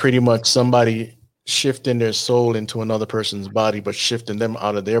 Right. And pretty much somebody shifting their soul into another person's body, but shifting them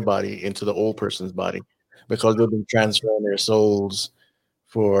out of their body into the old person's body, because they've been transferring their souls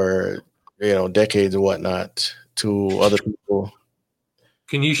for decades or whatnot to other people.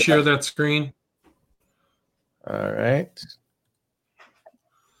 Can you share that screen? All right.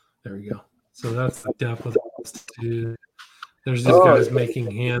 There we go. So that's the depth of the. There's this guy's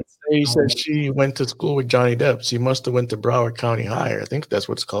making hands. He said she went to school with Johnny Depp. She must have went to Broward County High. I think that's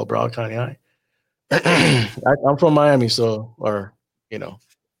what it's called, Broward County High. I'm from Miami, so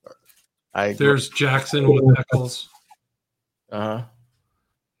There's Jackson with Eccles.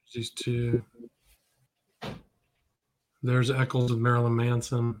 These two. There's Eccles with Marilyn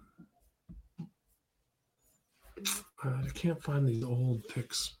Manson. I can't find these old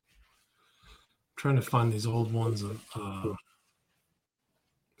pics. I'm trying to find these old ones of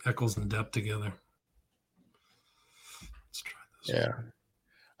Eccles and Depp together. Let's try this. Yeah.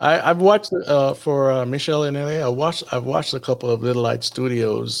 I've watched for Michelle in LA. I've watched a couple of Little Light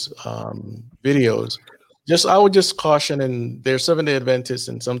Studios videos. I would just caution, and they're 7-Day Adventists,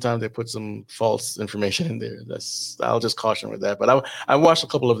 and sometimes they put some false information in there. I'll just caution with that. But I watched a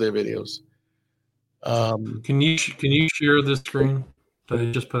couple of their videos. Can you share this screen that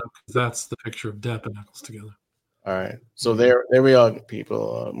I just put up? Because that's the picture of Depp and Eccles together. All right, so there we are,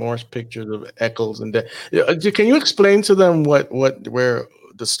 people. More pictures of Eccles and Depp. Can you explain to them where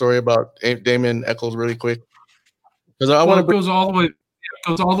the story about Damien Eccles really quick? Because it goes all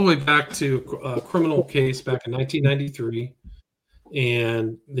the way back to a criminal case back in 1993,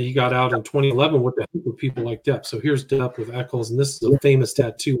 and he got out in 2011 with people like Depp. So here's Depp with Eccles, and this is a famous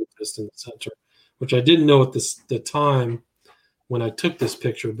tattoo artist in the center, which I didn't know at the time when I took this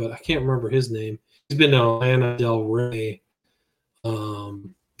picture, but I can't remember his name. He's been in Lana Del Rey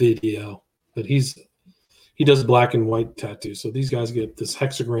video, but he does black and white tattoos. So these guys get this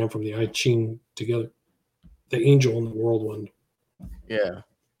hexagram from the I Ching together, the angel and the whirlwind. Yeah,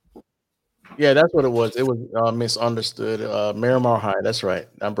 that's what it was. It was misunderstood. Miramar High, that's right.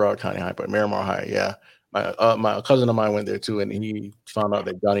 Not Broward County High, but Miramar High. Yeah, my cousin of mine went there too, and he found out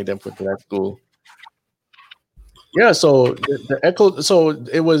that Johnny Depp went to that school. Yeah, so the Echo. So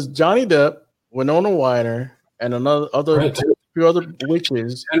it was Johnny Depp, Winona Ryder, and a few other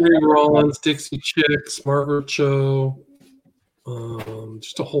witches. Henry Rollins, Dixie Chicks, Margaret Cho,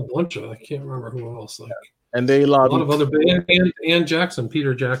 just a whole bunch of. I can't remember who else. And they lobbied a lot of other and Jackson,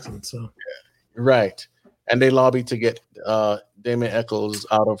 Peter Jackson. So right, and they lobbied to get Damien Eccles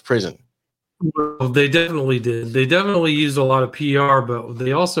out of prison. Well, they definitely did. They definitely used a lot of PR, but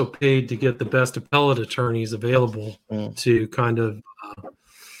they also paid to get the best appellate attorneys available to kind of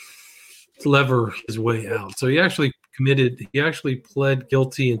lever his way out. So he actually pled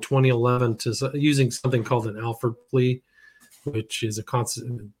guilty in 2011 to using something called an Alford plea, which is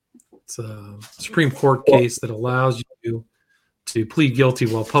it's a Supreme Court case that allows you to plead guilty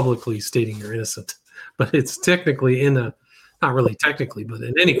while publicly stating you're innocent. But it's technically not really technically, but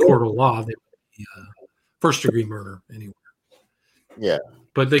in any court of law, first degree murder anywhere. Yeah.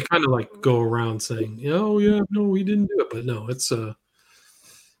 But they kind of like go around saying, "Oh yeah, no, we didn't do it," but no, it's a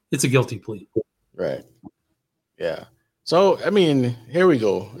guilty plea. Right. Yeah. So I mean, here we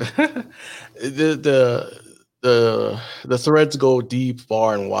go. the threads go deep,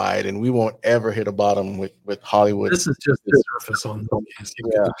 far, and wide, and we won't ever hit a bottom with Hollywood. This is just the surface on the case.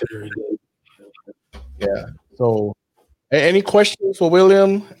 Yeah. So, any questions for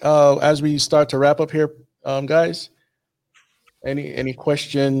William as we start to wrap up here, guys? Any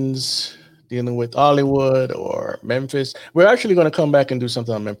questions dealing with Hollywood or Memphis? We're actually going to come back and do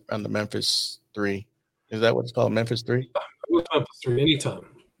something on the Memphis 3. Is that what it's called, Memphis 3? Memphis 3 anytime.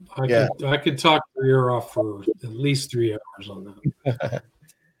 I could talk your ear off for at least 3 hours on that.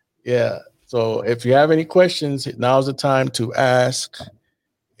 Yeah. So if you have any questions, now's the time to ask.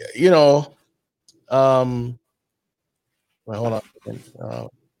 Well, hold on.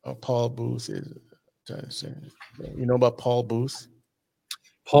 Paul Booth is trying to say. You know about Paul Booth?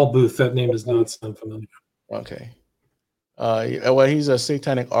 Paul Booth. That name does not sound familiar. Okay. Well, he's a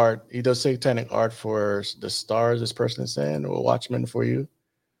satanic art. He does satanic art for the stars. This person is saying, or Watchmen for you.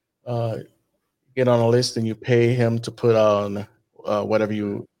 Get on a list and you pay him to put on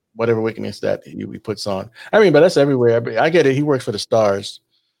whatever wickedness that he puts on. I mean, but that's everywhere. I get it. He works for the stars.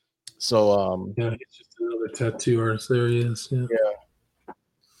 So yeah, he's just another tattoo artist. There he is. Yeah.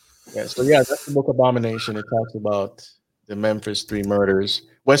 Yeah. So yeah, that's the book Abomination. It talks about the Memphis 3 murders,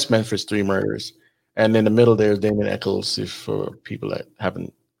 West Memphis 3 murders. And in the middle there's Damien Eccles, if for people that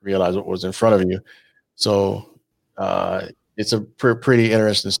haven't realized what was in front of you. So it's a pretty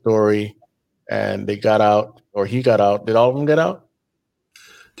interesting story. And they got out, or he got out. Did all of them get out?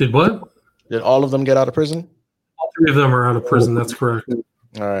 Did what? Did all of them get out of prison? All 3 of them are out of prison. That's correct.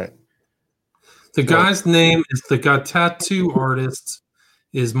 All right. The guy's name is the guy tattoo artist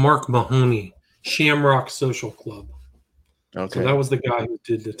is Mark Mahoney, Shamrock Social Club. Okay. So that was the guy who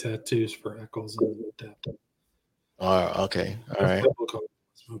did the tattoos for Eccles and Depp. Okay. All right.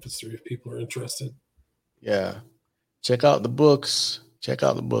 Memphis 3 if people are interested. Yeah. Check out the books.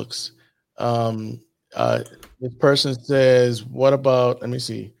 This person says, what about, let me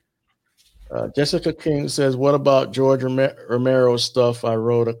see. Jessica King says, what about George Romero's stuff? I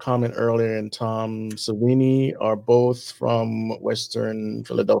wrote a comment earlier, and Tom Savini are both from Western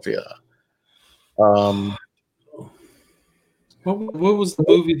Philadelphia. What was the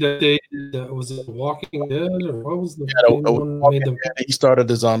movie that they did? Was it Walking Dead, or what was the one that made them? He started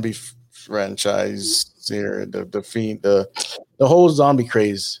the zombie franchise here, the Fiend, the whole zombie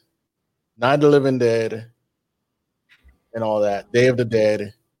craze. Night of the Living Dead and all that. Day of the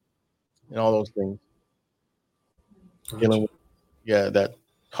Dead and all those things. Gotcha. That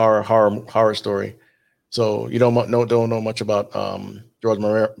horror story. So you don't know much about George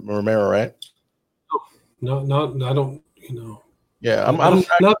Romero, right? No, I don't. Yeah,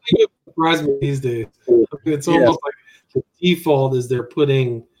 nothing surprises me these days. It's almost like the default is they're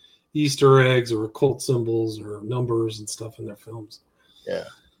putting Easter eggs or occult symbols or numbers and stuff in their films. Yeah,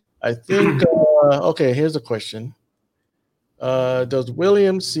 I think. Okay, here's a question. Does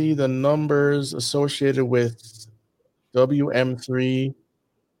William see the numbers associated with WM3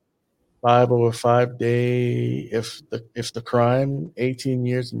 5 over 5 day? If the crime, 18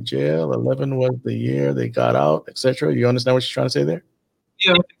 years in jail, 11 was the year they got out, etc. You understand what she's trying to say there?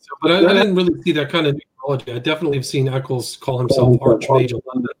 Yeah, I think so. But I didn't really see that kind of numerology. I definitely have seen Eccles call himself Archmage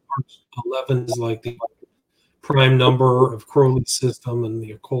 11. 11 is like the prime number of Crowley's system and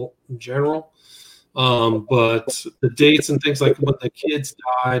the occult in general. But the dates and things like when the kids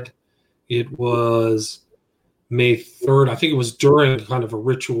died, it was May 3rd. I think it was during kind of a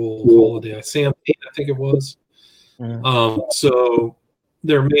ritual holiday. Samhain, I think it was. So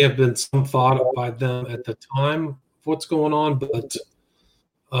there may have been some thought by them at the time of what's going on, but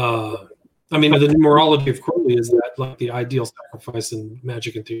I mean, the numerology of Crowley is that like the ideal sacrifice in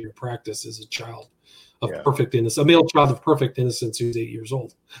magic and theory practice is a child of perfect innocence, a male child of perfect innocence who's 8 years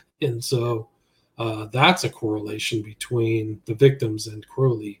old, and so that's a correlation between the victims and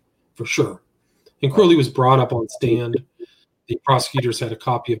Crowley for sure. And Crowley was brought up on stand. The prosecutors had a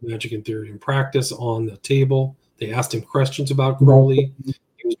copy of Magic and Theory and Practice on the table. They asked him questions about Crowley. He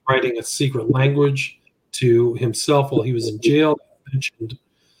was writing a secret language to himself while he was in jail. He mentioned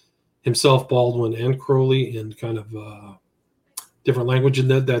himself, Baldwin, and Crowley in kind of different language.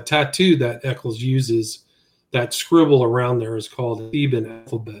 And that tattoo that Eccles uses, that scribble around there is called the Theban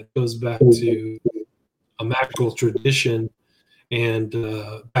alphabet. It goes back to a magical tradition and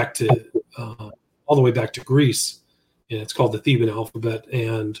back to all the way back to Greece, and it's called the Theban alphabet.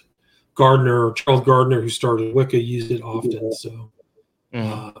 And Charles Gardner, who started Wicca, used it often. So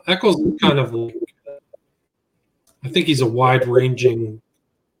Eccles is kind of like I think he's a wide-ranging,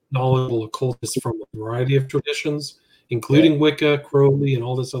 knowledgeable occultist from a variety of traditions, including Wicca, Crowley, and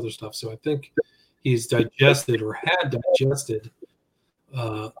all this other stuff. So I think he's digested or had digested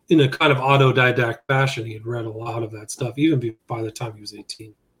in a kind of autodidact fashion. He had read a lot of that stuff, even by the time he was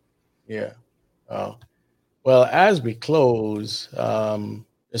 18. Yeah. Well, as we close,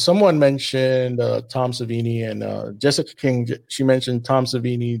 someone mentioned Tom Savini and Jessica King. She mentioned Tom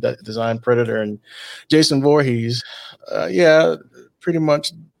Savini that designed Predator and Jason Voorhees. Yeah, pretty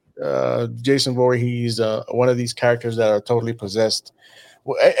much. Jason Voorhees, one of these characters that are totally possessed.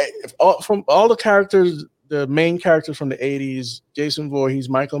 From all the characters, the main characters from the 80s, Jason Voorhees,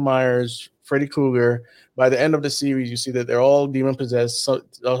 Michael Myers, Freddy Krueger, by the end of the series, you see that they're all demon possessed. So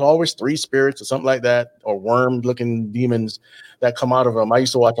there's always three spirits or something like that, or worm looking demons that come out of them. I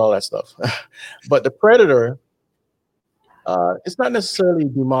used to watch all that stuff. But the Predator, it's not necessarily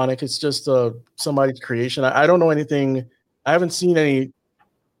demonic. It's just somebody's creation. I don't know anything. I haven't seen any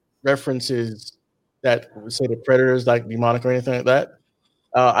references that would say the Predator is like demonic or anything like that.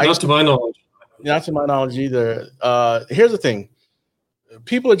 Not to my knowledge. Not to my knowledge either. Here's the thing.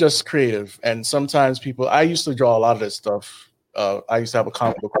 People are just creative, and sometimes I used to draw a lot of this stuff. I used to have a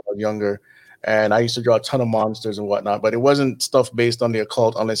comic book when I was younger, and I used to draw a ton of monsters and whatnot, but it wasn't stuff based on the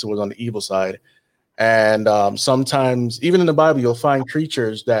occult unless it was on the evil side. And sometimes, even in the Bible, you'll find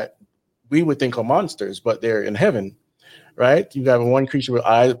creatures that we would think are monsters, but they're in heaven, right? You got one creature with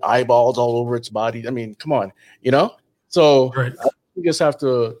eyeballs all over its body. I mean, come on, So Right. you just have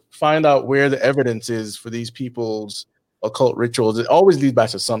to find out where the evidence is for these people's occult rituals. It always leads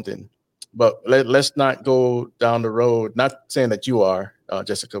back to something, but let's not go down the road. Not saying that you are,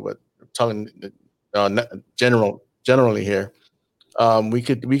 Jessica, but talking generally here. We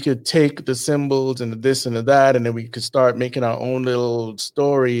could take the symbols and the this and the that, and then we could start making our own little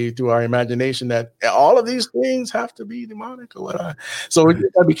story through our imagination that all of these things have to be demonic or whatnot. So we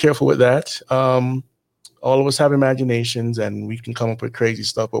gotta be careful with that. All of us have imaginations, and we can come up with crazy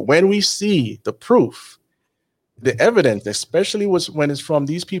stuff. But when we see the proof, the evidence, especially when it's from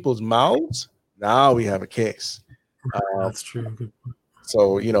these people's mouths, now we have a case. That's true.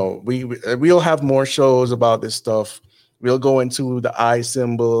 So we'll have more shows about this stuff. We'll go into the eye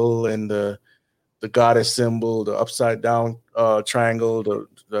symbol and the goddess symbol, the upside down triangle,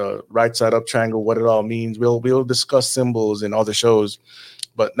 the right side up triangle, what it all means. We'll discuss symbols in other shows.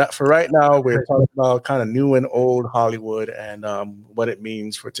 But not for right now. We're talking about kind of new and old Hollywood and what it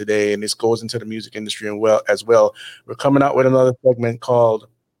means for today. And this goes into the music industry as well. We're coming out with another segment called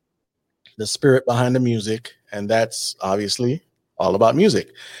The Spirit Behind the Music. And that's obviously all about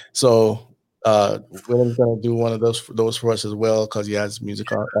music. So William's going to do one of those for us as well because he has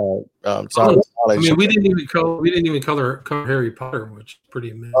music on. I mean, we didn't even cover Harry Potter, which is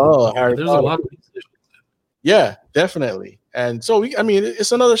pretty amazing. Oh, Harry There's Potter. a lot of musicians. Yeah, definitely. And so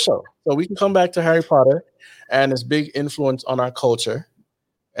it's another show. So we can come back to Harry Potter and its big influence on our culture.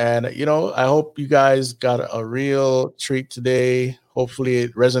 And, I hope you guys got a real treat today. Hopefully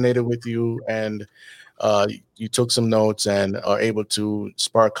it resonated with you and you took some notes and are able to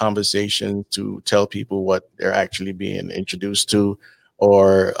spark conversation to tell people what they're actually being introduced to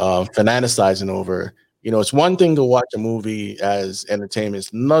or fantasizing over. It's one thing to watch a movie as entertainment.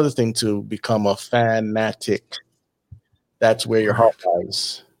 It's another thing to become a fanatic. That's where your heart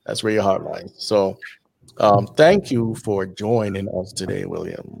lies. So thank you for joining us today,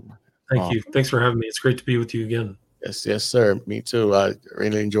 William. Thank you. Thanks for having me. It's great to be with you again. Yes, sir. Me too. I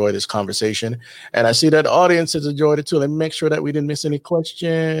really enjoyed this conversation. And I see that the audience has enjoyed it too. Let me make sure that we didn't miss any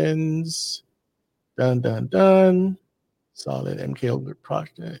questions. Done. Solid MK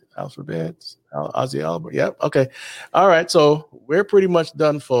Project, Alphabets, Ozzy Albert. Yep. Okay. All right. So we're pretty much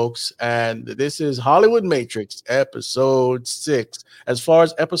done, folks. And this is Hollywood Matrix, episode 6. As far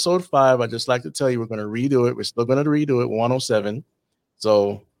as episode 5, I'd just like to tell you we're going to redo it. We're still going to redo it 107.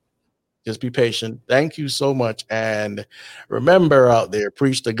 So just be patient. Thank you so much. And remember out there,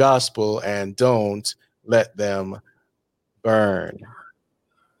 preach the gospel and don't let them burn.